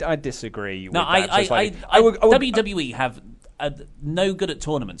 months. I disagree with that. WWE have no good at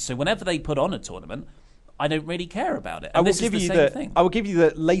tournaments, so whenever they put on a tournament, I don't really care about it. And this is the same thing. I will give you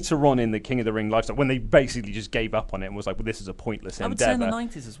that later on in the King of the Ring lifestyle, when they basically just gave up on it and was like, well, this is a pointless endeavor. I would say in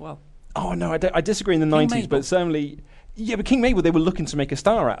the 90s as well. Oh, no, I disagree in the 90s, but certainly... Yeah, but King Mabel, they were looking to make a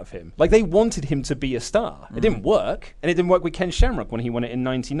star out of him. Like, they wanted him to be a star. It didn't work, and it didn't work with Ken Shamrock when he won it in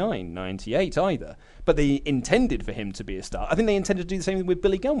 99, 98 either. But they intended for him to be a star. I think they intended to do the same thing with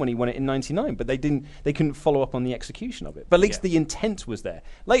Billy Gunn when he won it in 99, but they couldn't follow up on the execution of it. But at least the intent was there.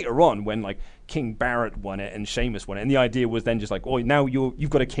 Later on, when, like, King Barrett won it and Sheamus won it, and the idea was then just like, oh, now you've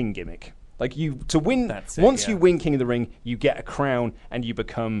got a King gimmick. Like, you win King of the Ring, you get a crown and you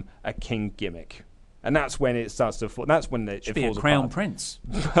become a King gimmick. And that's when it starts to fall. That's when it falls apart. Should be a Crown Prince.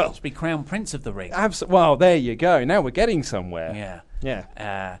 Should be Crown Prince of the Ring. Well, there you go. Now we're getting somewhere.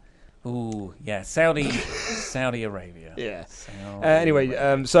 Yeah. Saudi Arabia. Yeah. Anyway, we've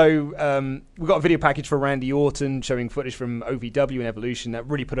got a video package for Randy Orton showing footage from OVW and Evolution that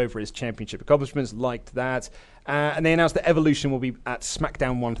really put over his championship accomplishments. Liked that. And they announced that Evolution will be at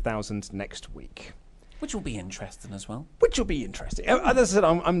SmackDown 1000 next week. Which will be interesting as well. As I said,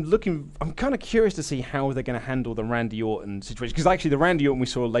 I'm kind of curious to see how they're going to handle the Randy Orton situation. Because actually, the Randy Orton we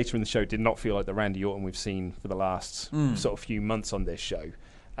saw later in the show did not feel like the Randy Orton we've seen for the last sort of few months on this show.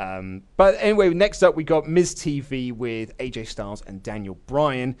 But anyway, next up we got Miz TV with AJ Styles and Daniel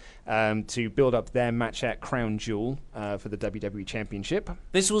Bryan to build up their match at Crown Jewel for the WWE Championship.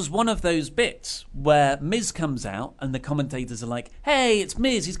 This was one of those bits where Miz comes out and the commentators are like, hey, it's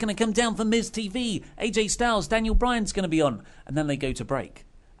Miz, he's going to come down for Miz TV, AJ Styles, Daniel Bryan's going to be on. And then they go to break.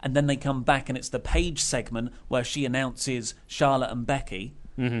 And then they come back and it's the Paige segment where she announces Charlotte and Becky.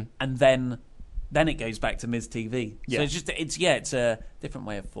 Mm-hmm. And then it goes back to Miz TV. Yeah. So it's a different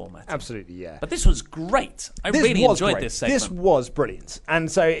way of formatting. Absolutely, yeah. But this was great. I really enjoyed this segment. This was brilliant.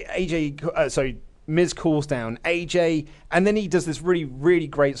 And so Miz calls down AJ, and then he does this really, really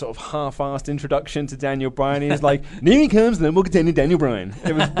great sort of half-assed introduction to Daniel Bryan. He's like, here he comes, and then we'll continue Daniel Bryan.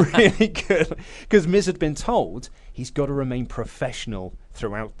 It was really good. Because Miz had been told he's got to remain professional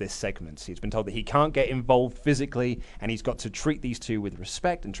throughout this segment. He's been told that he can't get involved physically, and he's got to treat these two with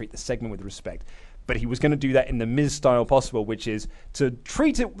respect and treat the segment with respect. But he was going to do that in the Miz style possible, which is to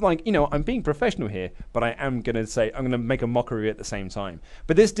treat it like, I'm being professional here, but I am going to say, I'm going to make a mockery at the same time.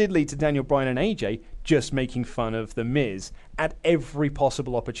 But this did lead to Daniel Bryan and AJ just making fun of the Miz at every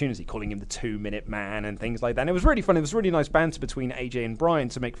possible opportunity, calling him the 2-minute man and things like that. And it was really fun. It was really nice banter between AJ and Bryan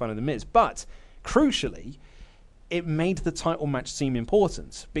to make fun of the Miz. But, crucially, it made the title match seem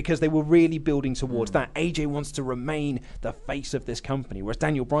important because they were really building towards that. AJ wants to remain the face of this company, whereas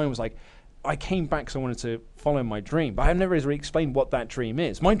Daniel Bryan was like, I came back because I wanted to follow my dream, but I've never really explained what that dream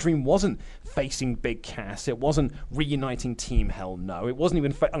is. My dream wasn't facing Big Cass. It wasn't reuniting Team Hell No. It wasn't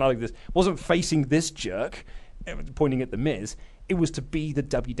even wasn't facing this jerk, pointing at the Miz. It was to be the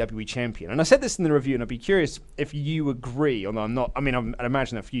WWE champion. And I said this in the review, and I'd be curious if you agree, although I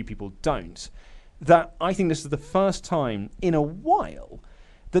imagine a few people don't, that I think this is the first time in a while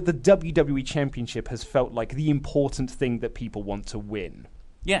that the WWE championship has felt like the important thing that people want to win.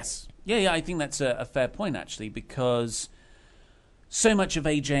 Yes. Yeah, I think that's a fair point, actually, because so much of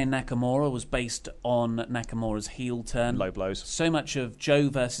AJ and Nakamura was based on Nakamura's heel turn. Low blows. So much of Joe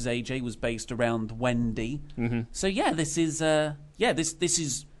versus AJ was based around Wendy. Mm-hmm. So, yeah, this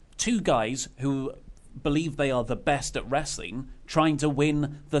is two guys who believe they are the best at wrestling trying to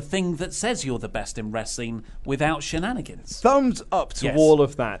win the thing that says you're the best in wrestling without shenanigans. Thumbs up to all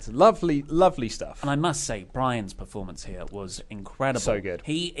of that. Lovely, lovely stuff. And I must say, Bryan's performance here was incredible. So good.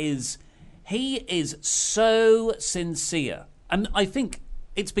 He is so sincere. And I think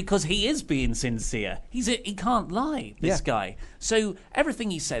it's because he is being sincere. He can't lie, this guy. So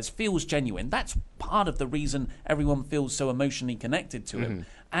everything he says feels genuine. That's part of the reason everyone feels so emotionally connected to him.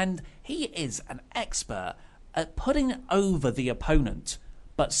 And he is an expert at putting over the opponent,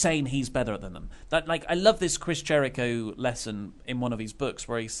 but saying he's better than them. That, like, I love this Chris Jericho lesson in one of his books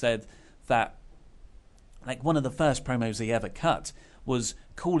where he said that, like, one of the first promos he ever cut was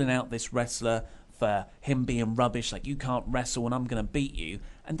calling out this wrestler for him being rubbish, like, you can't wrestle and I'm going to beat you.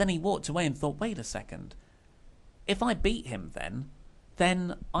 And then he walked away and thought, wait a second. If I beat him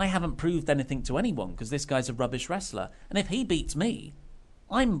then I haven't proved anything to anyone because this guy's a rubbish wrestler. And if he beats me,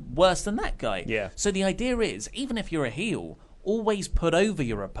 I'm worse than that guy. Yeah. So the idea is, even if you're a heel, always put over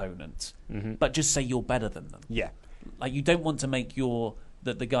your opponent, but just say you're better than them. Yeah. Like, you don't want to make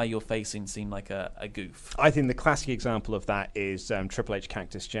the guy you're facing seem like a goof. I think the classic example of that is Triple H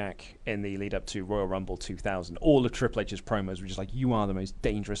Cactus Jack in the lead up to Royal Rumble 2000. All of Triple H's promos were just like, you are the most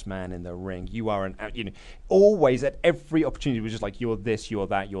dangerous man in the ring. You are always at every opportunity was just like, you're this, you're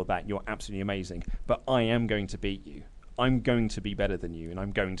that, you're absolutely amazing. But I am going to beat you. I'm going to be better than you, and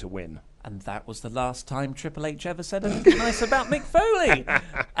I'm going to win. And that was the last time Triple H ever said anything nice about Mick Foley.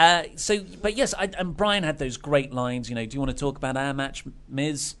 But yes, and Brian had those great lines. Do you want to talk about our match,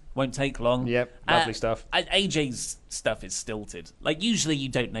 Miz? Won't take long. Yep, lovely stuff. AJ's stuff is stilted. Like, usually you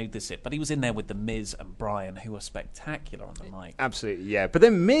don't notice it, but he was in there with the Miz and Brian, who were spectacular on the mic. Absolutely, yeah. But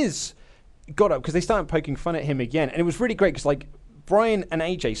then Miz got up because they started poking fun at him again, and it was really great because, like, Brian and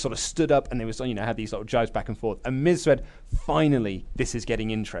AJ sort of stood up and they was, had these little jibes back and forth. And Miz said, finally, this is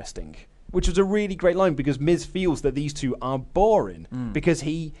getting interesting. Which was a really great line because Miz feels that these two are boring. Because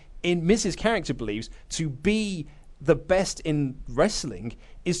he, in Miz's character, believes to be the best in wrestling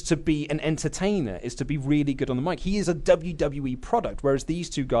is to be an entertainer, is to be really good on the mic. He is a WWE product, whereas these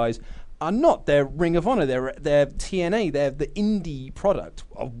two guys are not. They're Ring of Honor, they're TNA, they're the indie product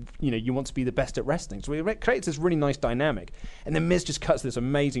of, you want to be the best at wrestling. So it creates this really nice dynamic. And then Miz just cuts this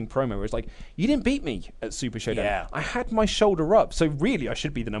amazing promo where it's like, you didn't beat me at Super Showdown. Yeah. I had my shoulder up, so really I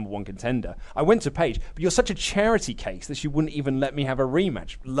should be the number one contender. I went to Paige, but you're such a charity case that she wouldn't even let me have a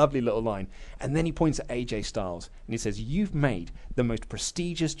rematch. Lovely little line. And then he points at AJ Styles and he says, you've made the most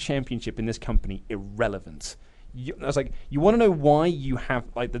prestigious championship in this company irrelevant. I was like, you want to know why you have,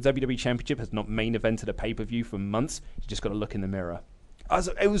 like, the WWE Championship has not main evented a pay-per-view for months? You just got to look in the mirror.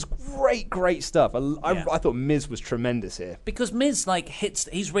 It was great stuff. I thought Miz was tremendous here. Because Miz, like,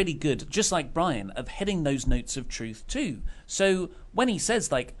 he's really good, just like Brian, of hitting those notes of truth too. So when he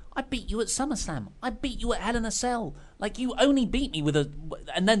says, like, I beat you at SummerSlam, I beat you at Hell in a Cell, like, you only beat me with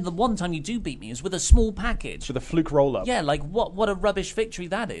and then the one time you do beat me is with a small package. With a fluke roll-up. Yeah, like, what a rubbish victory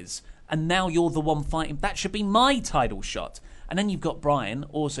that is. And now you're the one fighting. That should be my title shot. And then you've got Brian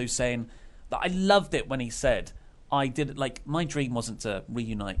also saying that I loved it when he said, I did it, like, my dream wasn't to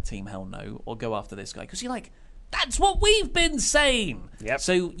reunite Team Hell No or go after this guy. Because you're like, that's what we've been saying. Yep.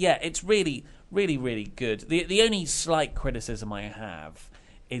 So, yeah, it's really, really, really good. The only slight criticism I have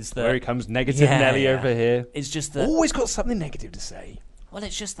is that... Where he comes, negative Nelly over here. It's just that... Always got something negative to say. Well,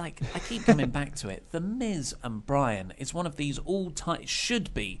 it's just like, I keep coming back to it. The Miz and Brian is one of these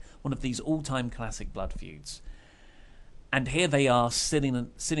should be one of these all-time classic blood feuds. And here they are sitting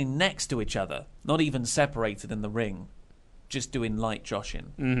next to each other, not even separated in the ring, just doing light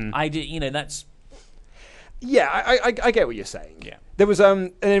joshing. Mm-hmm. That's... Yeah, I get what you're saying. Yeah. There was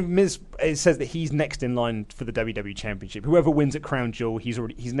and Miz, it says that he's next in line for the WWE Championship. Whoever wins at Crown Jewel,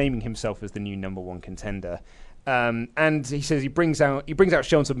 he's naming himself as the new number one contender. And he says he brings out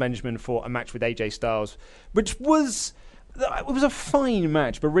Shelton Benjamin for a match with AJ Styles, which was a fine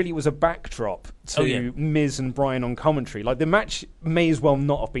match, but really it was a backdrop to Miz and Brian on commentary. Like, the match may as well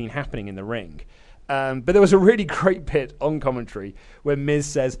not have been happening in the ring. But there was a really great bit on commentary where Miz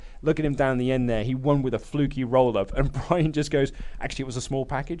says, look at him down the end there, he won with a fluky roll-up, and Brian just goes, actually, it was a small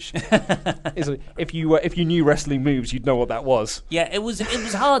package. If you knew wrestling moves, you'd know what that was. Yeah, it was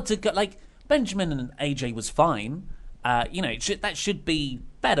hard to go, like, Benjamin and AJ was fine. That should be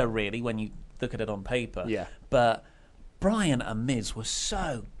better, really, when you look at it on paper. Yeah. But Brian and Miz were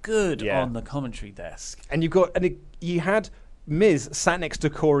so good on the commentary desk. And you had Miz sat next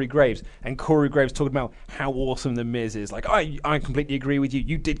to Corey Graves, and Corey Graves talking about how awesome the Miz is. Like, I completely agree with you.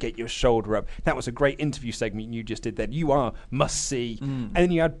 You did get your shoulder up. That was a great interview segment you just did there. You are must-see. And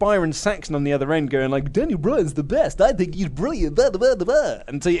then you had Byron Saxton on the other end going like, Daniel Bryan's the best. I think he's brilliant. Blah, blah, blah, blah.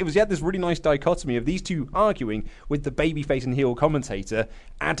 And so you had this really nice dichotomy of these two arguing with the babyface and heel commentator,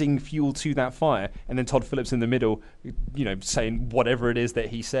 adding fuel to that fire, and then Todd Phillips in the middle, saying whatever it is that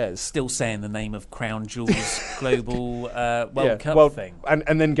he says. Still saying the name of Crown Jewel's global World Cup thing.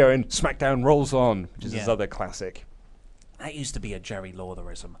 And then going, SmackDown rolls on, which is his other classic. That used to be a Jerry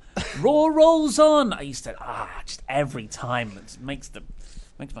Lawlerism. Raw rolls on. I used to just every time it makes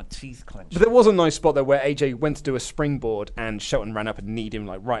my teeth clench. But there was a nice spot there where AJ went to do a springboard and Shelton ran up and kneed him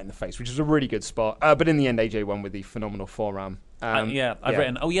like right in the face, which was a really good spot. But in the end, AJ won with the phenomenal forearm. I've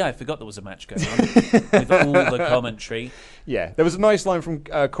written, I forgot there was a match going on with all the commentary. Yeah, there was a nice line from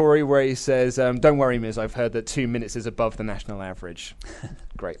Corey where he says, don't worry, Miz, I've heard that 2 minutes is above the national average.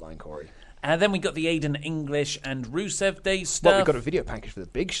 Great line, Corey. Then we got the Aiden English and Rusev Day stuff. Well, we got a video package for the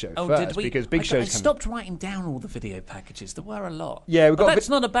Big Show first. Did we? Because Big Show's I stopped writing down all the video packages. There were a lot. Yeah, that's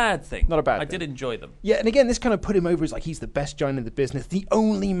not a bad thing. Not a bad thing. I did enjoy them. Yeah, and again, this kind of put him over as like he's the best giant in the business, the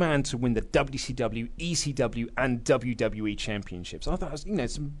only man to win the WCW, ECW, and WWE championships. I thought that was,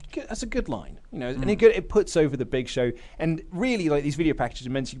 that's a good line. And it puts over the Big Show. And really, like these video packages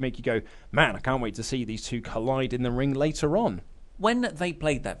are meant to make you go, man, I can't wait to see these two collide in the ring later on. When they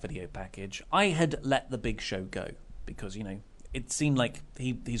played that video package, I had let the Big Show go because, it seemed like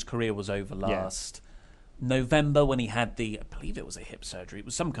his career was over last November when he had I believe it was a hip surgery. It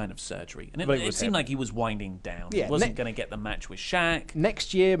was some kind of surgery. And it seemed like he was winding down. Yeah, he wasn't going to get the match with Shaq.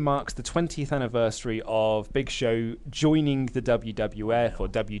 Next year marks the 20th anniversary of Big Show joining the WWF or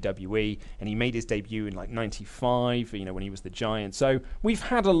WWE, and he made his debut in like 95, when he was the Giant. So we've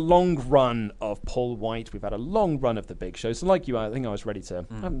had a long run of Paul White. We've had a long run of the Big Show. So like you, I think I was ready to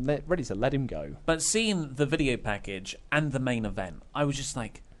let him go. But seeing the video package and the main event, I was just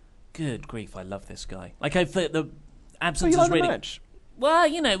like, good grief, I love this guy. Like, I thought the absence was really... the match? Well,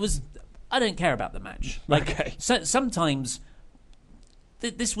 it was... I don't care about the match. Like, okay. Sometimes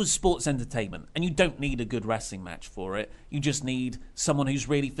this was sports entertainment, and you don't need a good wrestling match for it. You just need someone who's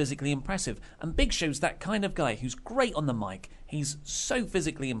really physically impressive. And Big Show's that kind of guy who's great on the mic. He's so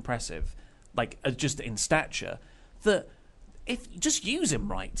physically impressive, like, just in stature, that... if you just use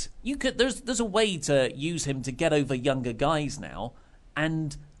him right, you could. There's a way to use him to get over younger guys now,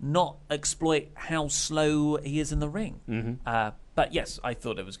 and not exploit how slow he is in the ring. Mm-hmm. But yes, I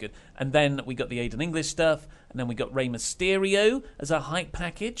thought it was good. And then we got the Aiden English stuff, and then we got Rey Mysterio as a hype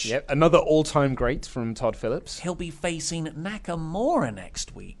package. Yep, another all-time great from Todd Phillips. He'll be facing Nakamura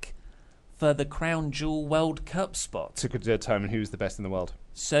next week for the Crown Jewel World Cup spot. To determine who's the best in the world.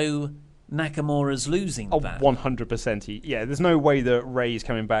 So... Nakamura's losing that. 100%. There's no way that Rey's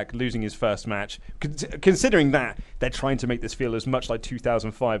coming back, losing his first match. Considering that they're trying to make this feel as much like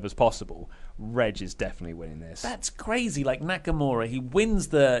 2005 as possible, Reg is definitely winning this. That's crazy. Like Nakamura, he wins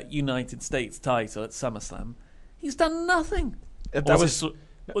the United States title at SummerSlam. He's done nothing.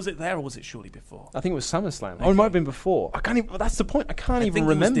 Was it there or was it surely before? I think it was SummerSlam. Okay. Oh, it might have been before. I can't even. That's the point. I can't even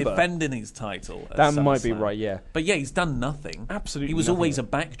remember. He was defending his title. That might be right. Yeah. But yeah, he's done nothing. Absolutely. He was always a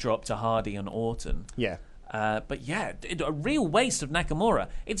backdrop to Hardy and Orton. Yeah. But yeah, a real waste of Nakamura.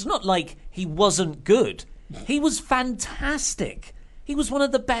 It's not like he wasn't good. He was fantastic. He was one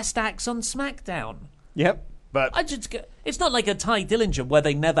of the best acts on SmackDown. Yep. But it's not like a Ty Dillinger where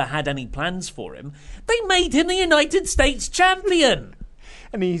they never had any plans for him. They made him the United States champion.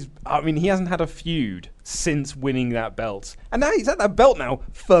 And he hasn't had a feud since winning that belt. And now he's had that belt now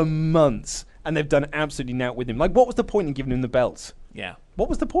for months. And they've done absolutely nout with him. Like, what was the point in giving him the belt? Yeah. What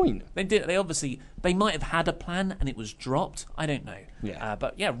was the point? They might have had a plan and it was dropped. I don't know. Yeah.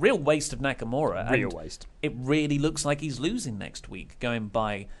 But yeah, real waste of Nakamura. Real waste. It really looks like he's losing next week, going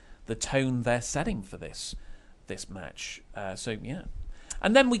by the tone they're setting for this match. So yeah.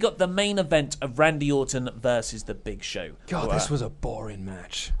 And then we got the main event of Randy Orton versus The Big Show. God, this was a boring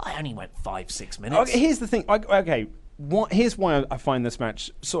match. I only went 5-6 minutes. Okay, here's the thing. Here's why I find this match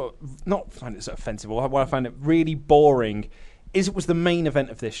sort of, not find it so offensive, or why I find it really boring, is it was the main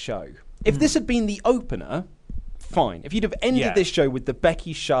event of this show. If this had been the opener, fine. If you'd have ended this show with the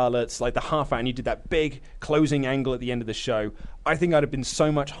Becky Charlottes, like the half hour, and you did that big closing angle at the end of the show, I think I'd have been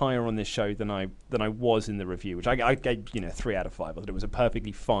so much higher on this show than I was in the review, which I gave 3 out of 5. I thought it was a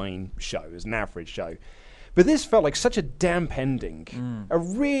perfectly fine show. It was an average show. But this felt like such a damp ending, a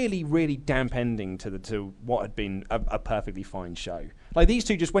really, really damp ending to what had been a perfectly fine show. Like, these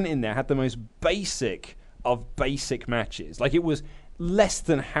two just went in there, had the most basic of basic matches. Like, it was less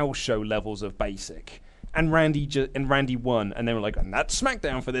than house show levels of basic. And Randy won, and they were like, and that's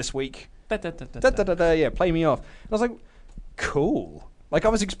SmackDown for this week. Yeah, play me off. And I was like, cool. Like, I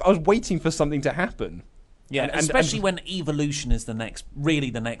was waiting for something to happen. Yeah, especially when Evolution is the next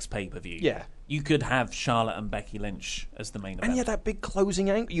pay-per-view. Yeah. You could have Charlotte and Becky Lynch as the main event. And yeah, that big closing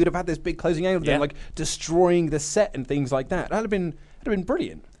angle. You'd have had this big closing angle, then like destroying the set and things like that. That'd have been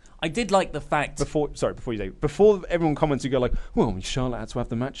brilliant. I did like the fact... Before everyone comments, you go like, well, Charlotte had to have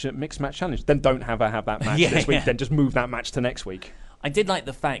the match at Mixed Match Challenge. Then don't have her have that match this week. Then just move that match to next week. I did like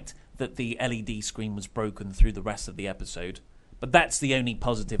the fact that the LED screen was broken through the rest of the episode. But that's the only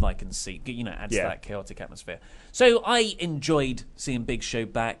positive I can see. Adds to that chaotic atmosphere. So I enjoyed seeing Big Show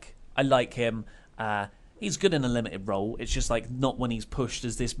back. I like him. He's good in a limited role. It's just like not when he's pushed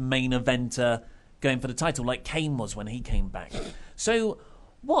as this main eventer going for the title like Kane was when he came back. So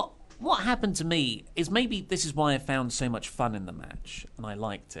what happened to me is maybe this is why I found so much fun in the match and I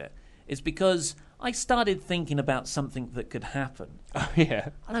liked it. It's because I started thinking about something that could happen. Oh, yeah.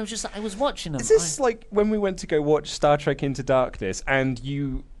 And I was watching them. Is this like when we went to go watch Star Trek Into Darkness and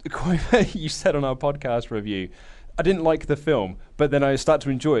you said on our podcast review, I didn't like the film, but then I started to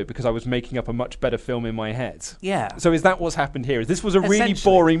enjoy it because I was making up a much better film in my head. Yeah. So is that what's happened here? This was a really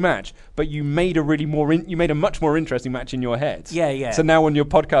boring match, but you made a much more interesting match in your head. Yeah. So now on your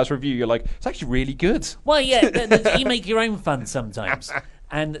podcast review, you're like, it's actually really good. Well, yeah, you make your own fun sometimes.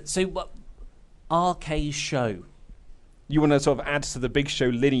 And so, RK Show. You want to sort of add to the Big Show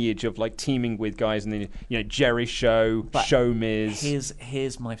lineage of like teaming with guys, and then Jerry Show, Show Miz.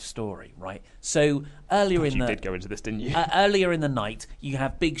 Here's my story, right? So earlier you did go into this, didn't you? Earlier in the night, you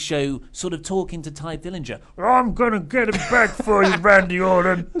have Big Show sort of talking to Ty Dillinger. I'm gonna get it back for you, Randy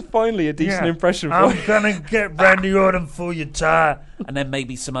Orton. Finally, a decent impression. I'm gonna get Randy Orton for you, Ty. And then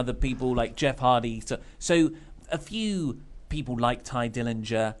maybe some other people like Jeff Hardy. So a few people like Ty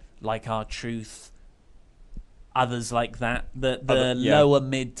Dillinger, like R-Truth. Others like that, the lower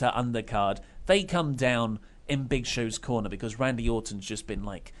mid to undercard, they come down in Big Show's corner because Randy Orton's just been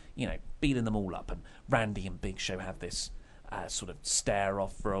beating them all up, and Randy and Big Show have this sort of stare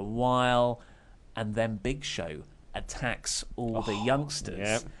off for a while, and then Big Show attacks all the youngsters.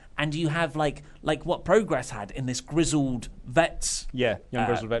 Yep. And you have like what Progress had in this grizzled vets, young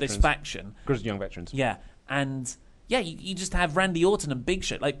grizzled veterans, this faction, grizzled young veterans, and. Yeah, you just have Randy Orton and Big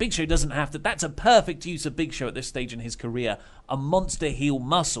Show. Like, Big Show doesn't have to... That's a perfect use of Big Show at this stage in his career. A monster heel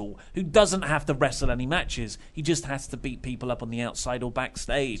muscle who doesn't have to wrestle any matches. He just has to beat people up on the outside or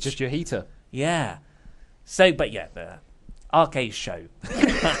backstage. It's just your heater. Yeah. So, but yeah, the Arcade Show.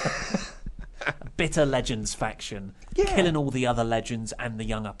 Bitter Legends faction. Killing all the other legends and the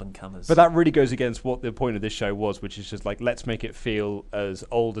young up-and-comers. But that really goes against what the point of this show was, which is just like, let's make it feel as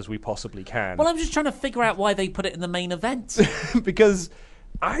old as we possibly can. Well, I'm just trying to figure out why they put it in the main event. Because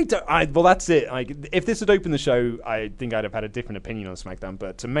well, that's it. If this had opened the show, I think I'd have had a different opinion on SmackDown,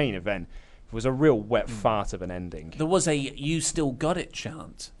 but to main event, it was a real wet fart of an ending. There was a "You Still Got It"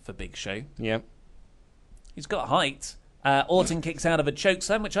 chant for Big Show. Yeah. He's got height. Orton kicks out of a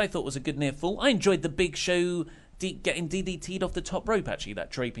chokeslam, which I thought was a good near fall. I enjoyed the Big Show getting DDT'd off the top rope, actually, that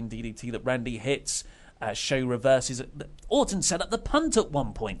draping DDT that Randy hits. Show reverses. Orton set up the punt at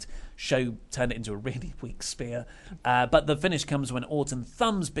one point. Show turned it into a really weak spear. But the finish comes when Orton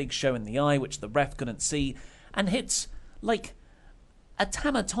thumbs Big Show in the eye, which the ref couldn't see, and hits, like, a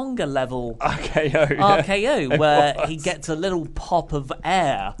Tama Tonga level RKO where he gets a little pop of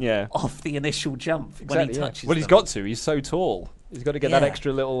air off the initial jump when he touches Well, he's got to. He's so tall. He's got to get that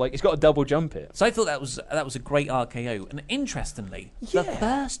extra little, he's got to double jump it. So I thought that was a great RKO. And interestingly, the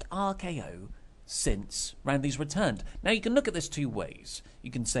first RKO since Randy's returned. Now, you can look at this two ways.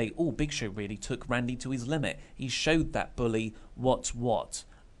 You can say, Big Show really took Randy to his limit. He showed that bully what's what.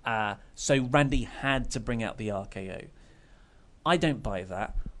 So Randy had to bring out the RKO. I don't buy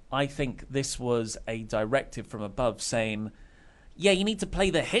that. I think this was a directive from above saying, you need to play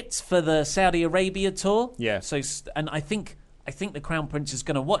the hits for the Saudi Arabia tour. Yeah. So, and I think the Crown Prince is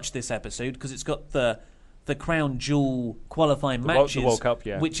going to watch this episode because it's got the Crown Jewel qualifying matches, the World Cup,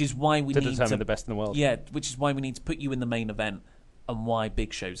 which is why we need to determine the best in the world. Yeah, which is why we need to put you in the main event and why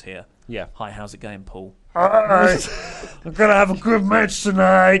Big Show's here. Yeah. Hi, how's it going, Paul? Alright, I'm going to have a good match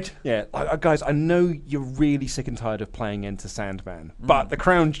tonight. Yeah, guys, I know you're really sick and tired of playing Enter Sandman, but the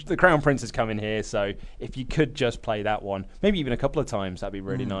Crown Prince is coming here, so if you could just play that one, maybe even a couple of times, that'd be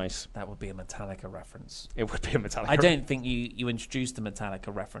really nice. That would be a Metallica reference. It would be a Metallica I don't think you introduced the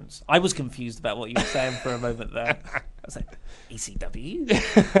Metallica reference. I was confused about what you were saying for a moment there. I was like, ECW?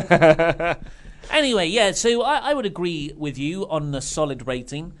 Anyway, so I would agree with you on the solid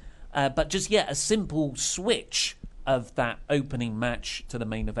rating. But just, a simple switch of that opening match to the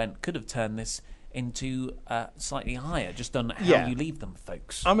main event could have turned this into slightly higher, just on how you leave them,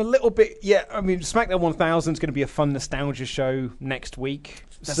 folks. I'm a little bit, SmackDown 1000 is going to be a fun nostalgia show next week.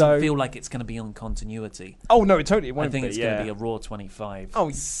 Doesn't feel like it's going to be on continuity. Oh, no, it totally won't be. I think it's going to be a Raw 25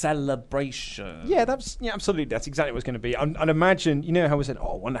 celebration. Yeah, absolutely. That's exactly what it's going to be. I'd imagine, how we said,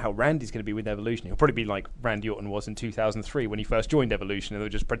 I wonder how Randy's going to be with Evolution. He'll probably be like Randy Orton was in 2003 when he first joined Evolution, and they'll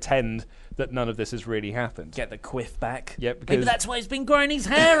just pretend that none of this has really happened. Get the quiff back. Yeah, because maybe that's why he's been growing his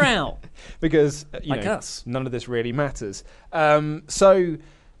hair out. Because, like us. None of this really matters. So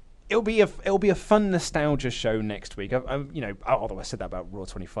it'll be a fun nostalgia show next week. Although I said that about Raw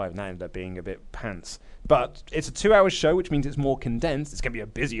 25, and that ended up being a bit pants. But it's a 2-hour show, which means it's more condensed. It's going to be a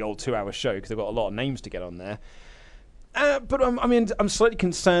busy old 2-hour show because they've got a lot of names to get on there. But I'm slightly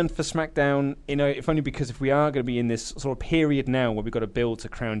concerned for SmackDown, if only because if we are going to be in this sort of period now where we've got to build to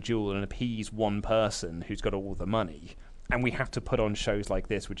Crown Jewel and appease one person who's got all the money, and we have to put on shows like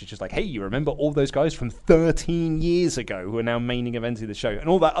this, which is just like, hey, you remember all those guys from 13 years ago who are now maining eventing the show, and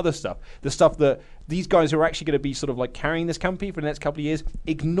all that other stuff, the stuff that these guys who are actually going to be sort of like carrying this company for the next couple of years,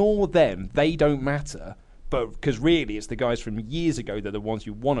 ignore them. They don't matter. But because really it's the guys from years ago that are the ones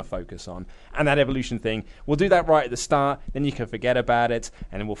you want to focus on. And that evolution thing, we'll do that right at the start, then you can forget about it,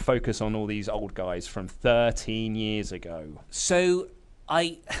 and then we'll focus on all these old guys from 13 years ago. So,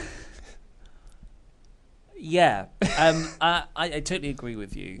 yeah, I totally agree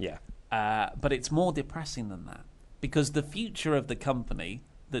with you. Yeah. But it's more depressing than that. Because the future of the company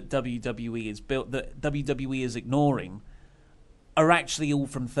that WWE is built, that WWE is ignoring, are actually all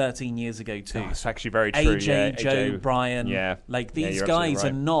from 13 years ago too. Oh, it's actually very true. AJ, Joe, Brian. Yeah. Like, these guys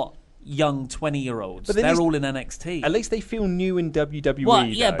are not young 20-year-olds. But they're all in NXT. At least they feel new in WWE. Well,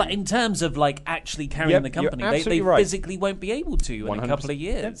 yeah, though. but in terms of like actually carrying the company, they physically won't be able to 100%. In a couple of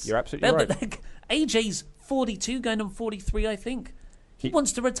years. Yep, you're absolutely right. But AJ's 42, going on 43, I think. He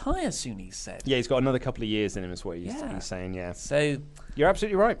wants to retire soon, he said. Yeah, he's got another couple of years in him, is what he's saying, yeah. So you're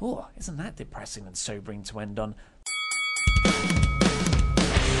absolutely right. Oh, isn't that depressing and sobering to end on?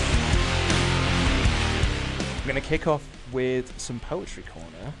 I'm going to kick off with some Poetry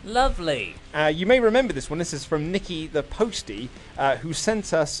Corner. Lovely. You may remember this one. This is from Nikki the Postie, who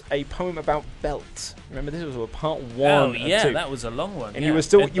sent us a poem about belt. Remember, this was part 1 Oh, of yeah, 2. that was a long one. And you were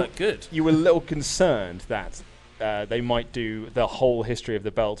still good. You were a little concerned that they might do the whole history of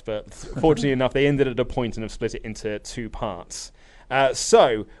the belt, but fortunately enough, they ended at a point and have split it into 2 parts.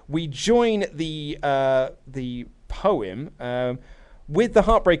 So we join the poem with the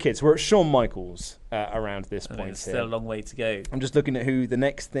Heartbreak Kids. We're at Shawn Michaels around this point. It's still a long way to go. I'm just looking at who the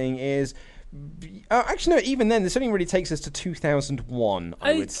next thing is. Actually, no, even then, this only really takes us to 2001,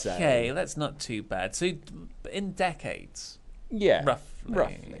 I would say. Okay, that's not too bad. So, in decades. Yeah,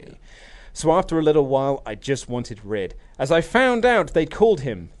 roughly. So after a little while, I just wanted rid, as I found out they'd called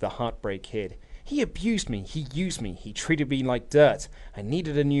him the Heartbreak Kid. He abused me, he used me, he treated me like dirt. I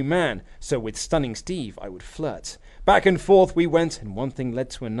needed a new man, so with Stunning Steve I would flirt. Back and forth we went, and one thing led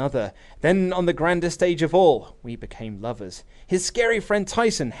to another. Then, on the grandest stage of all, we became lovers. His scary friend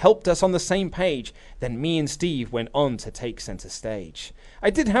Tyson helped us on the same page. Then me and Steve went on to take center stage. I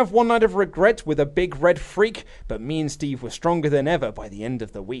did have one night of regret with a big red freak, but me and Steve were stronger than ever by the end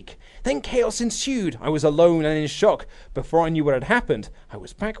of the week. Then chaos ensued. I was alone and in shock. Before I knew what had happened, I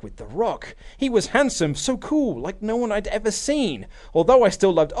was back with The Rock. He was handsome, so cool, like no one I'd ever seen. Although I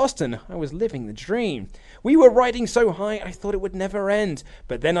still loved Austin, I was living the dream. We were riding so high, I thought it would never end.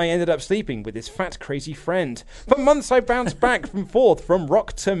 But then I ended up sleeping with his fat, crazy friend. For months I bounced back and forth from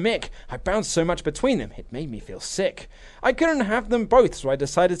Rock to Mick. I bounced so much between them, it made me feel sick. I couldn't have them both, so I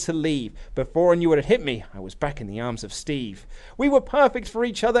decided to leave. Before I knew what had hit me, I was back in the arms of Steve. We were perfect for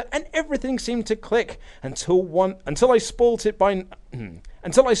each other, and everything seemed to click until I spoilt it by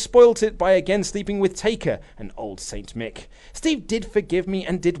again sleeping with Taker and old Saint Mick. Steve did forgive me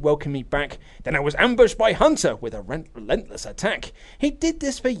and did welcome me back. Then I was ambushed by Hunter with a relentless attack. He did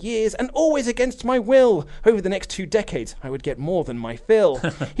this for years and always against my will. Over the next 2 decades, I would get more than my fill.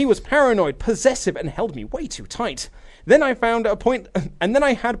 He was paranoid, possessive, and held me way too tight. Then I found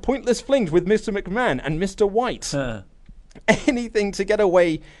I had pointless flings with Mr. McMahon and Mr. White. Anything to get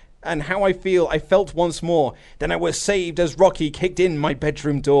away. And how I felt once more. Then I was saved as Rocky kicked in my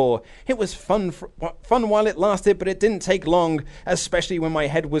bedroom door. It was fun while it lasted, but it didn't take long, especially when my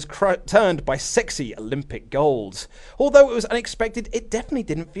head was turned by sexy Olympic gold. Although it was unexpected, it definitely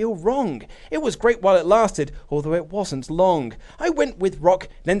didn't feel wrong. It was great while it lasted, although it wasn't long. I went with Rock,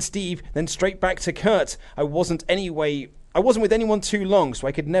 then Steve, then straight back to Kurt. I wasn't with anyone too long, so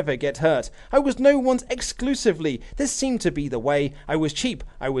I could never get hurt. I was no one's exclusively. This seemed to be the way. I was cheap,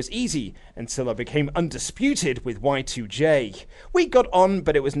 I was easy, until I became undisputed with Y2J. We got on,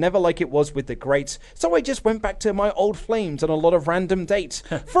 but it was never like it was with the greats, so I just went back to my old flames on a lot of random dates.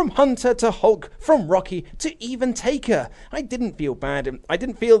 From Hunter to Hulk, from Rocky to even Taker. I didn't feel bad. I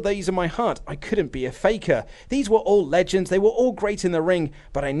didn't feel these in my heart. I couldn't be a faker. These were all legends. They were all great in the ring,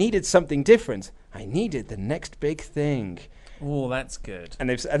 but I needed something different. I needed the next big thing. Oh, that's good. And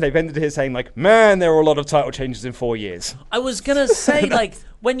they've ended here saying, like, man, there were a lot of title changes in 4 years. I was gonna say, like,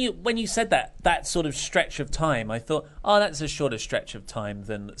 when you said that sort of stretch of time, I thought, oh, that's a shorter stretch of time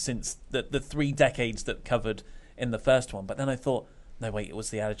than since the 3 decades that covered in the first one. But then I thought, No, wait, it was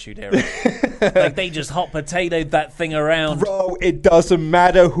the Attitude Era. Like, they just hot potatoed that thing around. Bro, it doesn't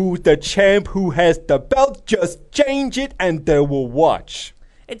matter who's the champ, who has the belt. Just change it and they will watch.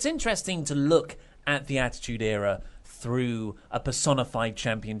 It's interesting to look at the Attitude Era through a personified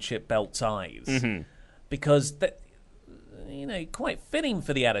championship belt's eyes. Mm-hmm. Because, quite fitting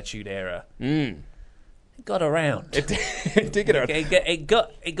for the Attitude Era. It got around. It did get around.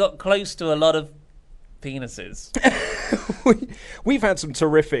 It got close to a lot of penises. We've had some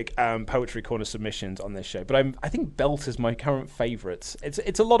terrific Poetry Corner submissions on this show, but I think Belt is my current favourite.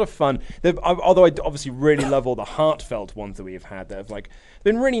 It's a lot of fun. Although I obviously really love all the heartfelt ones that we've had that have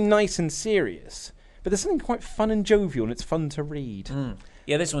been really nice and serious. But there's something quite fun and jovial, and it's fun to read.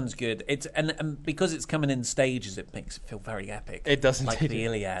 Yeah, this one's good. It's and because it's coming in stages, it makes it feel very epic. It does like indeed. the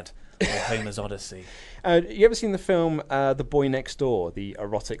Iliad or Homer's Odyssey. You ever seen the film The Boy Next Door, the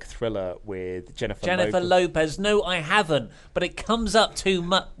erotic thriller with Jennifer Lopez? No, I haven't. But it comes up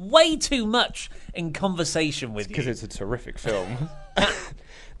way too much in conversation with you. Because it's a terrific film.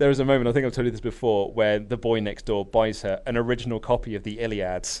 There was a moment, I think I've told you this before, where the boy next door buys her an original copy of the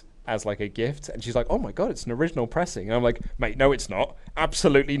Iliad as like a gift, and she's like, "Oh my god, it's an original pressing." And I'm like, "Mate, no, it's not.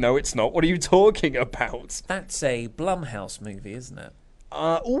 Absolutely no, it's not. What are you talking about?" That's a Blumhouse movie, isn't it?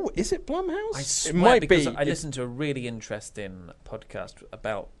 Is it Blumhouse? I swear, it might because be. I listened to a really interesting podcast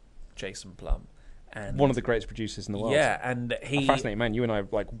about Jason Blum. And one of the greatest producers in the world. Yeah, and a fascinating man. You and I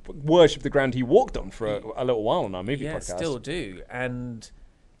worship the ground he walked on for a little while on our movie podcast. Yeah, still do. And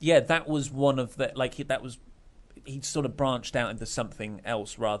yeah, that was one of the he sort of branched out into something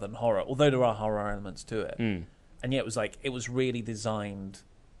else rather than horror, although there are horror elements to it. And yeah, it was really designed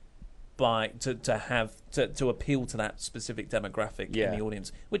to appeal to that specific demographic in the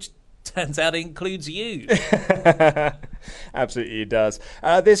audience, which turns out it includes you. Absolutely it does.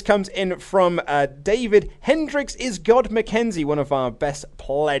 This comes in from David Hendricks is God Mackenzie, one of our best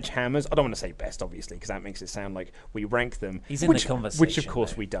pledge hammers. I don't want to say best, obviously, because that makes it sound like we rank them. He's in the conversation. Which, of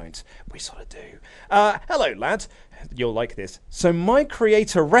course, we don't. We sort of do. Hello, lads. You'll like this. So my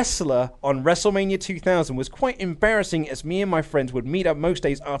creator wrestler on WrestleMania 2000 was quite embarrassing, as me and my friends would meet up most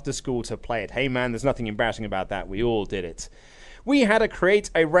days after school to play it. Hey, man, there's nothing embarrassing about that. We all did it. We had to create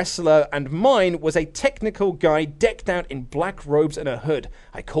a wrestler, and mine was a technical guy decked out in black robes and a hood.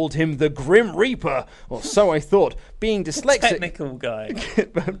 I called him the Grim Reaper, or so I thought. Being dyslexic, technical guy,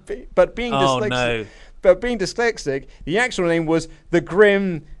 but being dyslexic. No. But being dyslexic, the actual name was the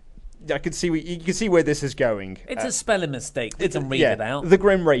Grim. You can see where this is going. It's a spelling mistake. We can read it out. The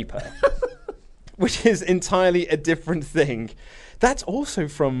Grim Reaper, which is entirely a different thing. That's also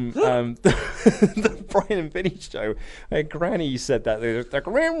from the Brian and Vinny show. Granny said that. The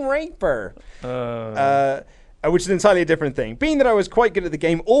Grim Reaper. Which is entirely a different thing. Being that I was quite good at the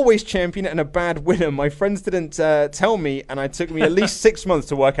game, always champion and a bad winner, my friends didn't tell me, and it took me at least 6 months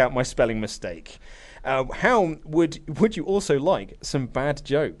to work out my spelling mistake. How would you also like some bad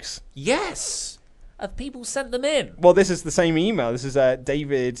jokes? Yes! Have people sent them in? Well, this is the same email. This is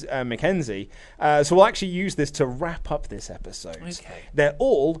David Mackenzie. So we'll actually use this to wrap up this episode. Okay. They're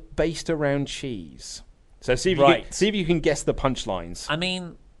all based around cheese. So see if you can guess the punchlines. I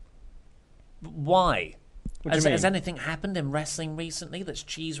mean, why? What do you mean? Has anything happened in wrestling recently that's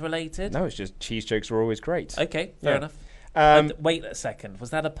cheese related? No, it's just cheese jokes are always great. Okay, fair enough. Wait a second.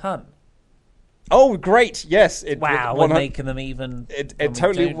 Was that a pun? Oh, great! Yes. We're making them even. It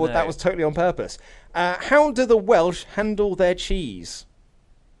totally. Well, that was totally on purpose. How do the Welsh handle their cheese?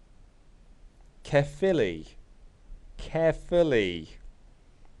 Carefully.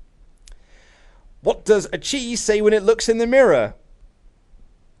 What does a cheese say when it looks in the mirror?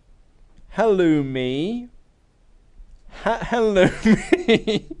 Hello, me. Hello,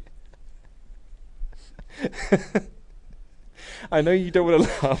 me. I know you don't want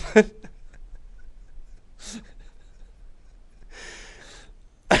to laugh.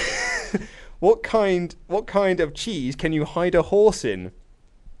 What kind of cheese can you hide a horse in?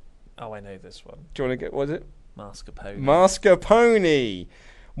 Oh, I know this one. Do you want to get, what is it? Mascarpone. Mascarpone.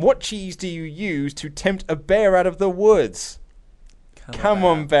 What cheese do you use to tempt a bear out of the woods? Come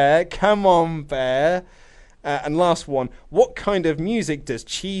on, bear. Come on, bear. And last one. What kind of music does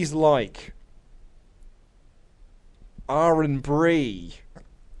cheese like? R&B.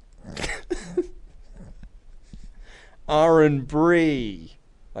 R&B.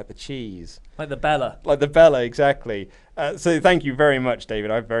 Like the cheese. Like the Bella. Like the Bella, exactly. So thank you very much,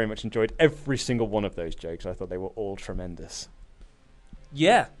 David. I very much enjoyed every single one of those jokes. I thought they were all tremendous.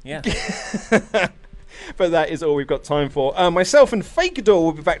 Yeah. But that is all we've got time for. Myself and Fakeador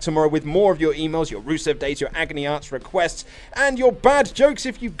will be back tomorrow with more of your emails, your Rusev Days, your Agony Arts requests, and your bad jokes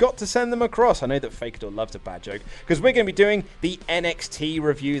if you've got to send them across. I know that Fakeador loves a bad joke, because we're going to be doing the NXT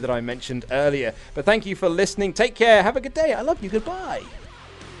review that I mentioned earlier. But thank you for listening. Take care. Have a good day. I love you. Goodbye.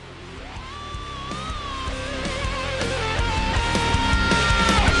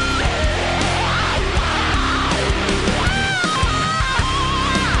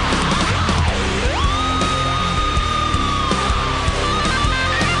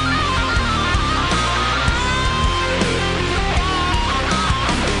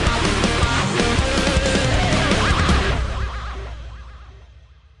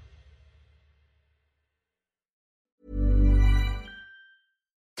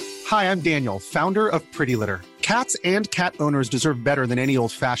 Hi, I'm Daniel, founder of Pretty Litter. Cats and cat owners deserve better than any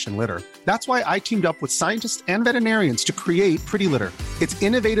old-fashioned litter. That's why I teamed up with scientists and veterinarians to create Pretty Litter. Its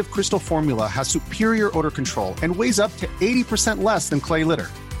innovative crystal formula has superior odor control and weighs up to 80% less than clay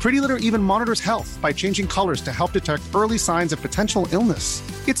litter. Pretty Litter even monitors health by changing colors to help detect early signs of potential illness.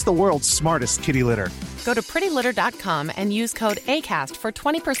 It's the world's smartest kitty litter. Go to prettylitter.com and use code ACAST for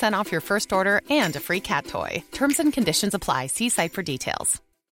 20% off your first order and a free cat toy. Terms and conditions apply. See site for details.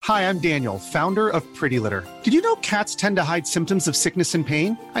 Hi, I'm Daniel, founder of Pretty Litter. Did you know cats tend to hide symptoms of sickness and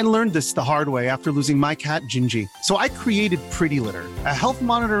pain? I learned this the hard way after losing my cat, Gingy. So I created Pretty Litter, a health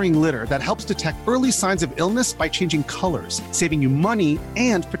monitoring litter that helps detect early signs of illness by changing colors, saving you money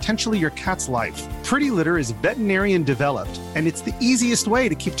and potentially your cat's life. Pretty Litter is veterinarian developed, and it's the easiest way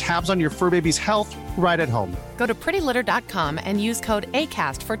to keep tabs on your fur baby's health right at home. Go to prettylitter.com and use code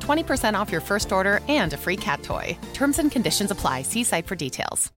ACAST for 20% off your first order and a free cat toy. Terms and conditions apply. See site for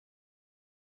details.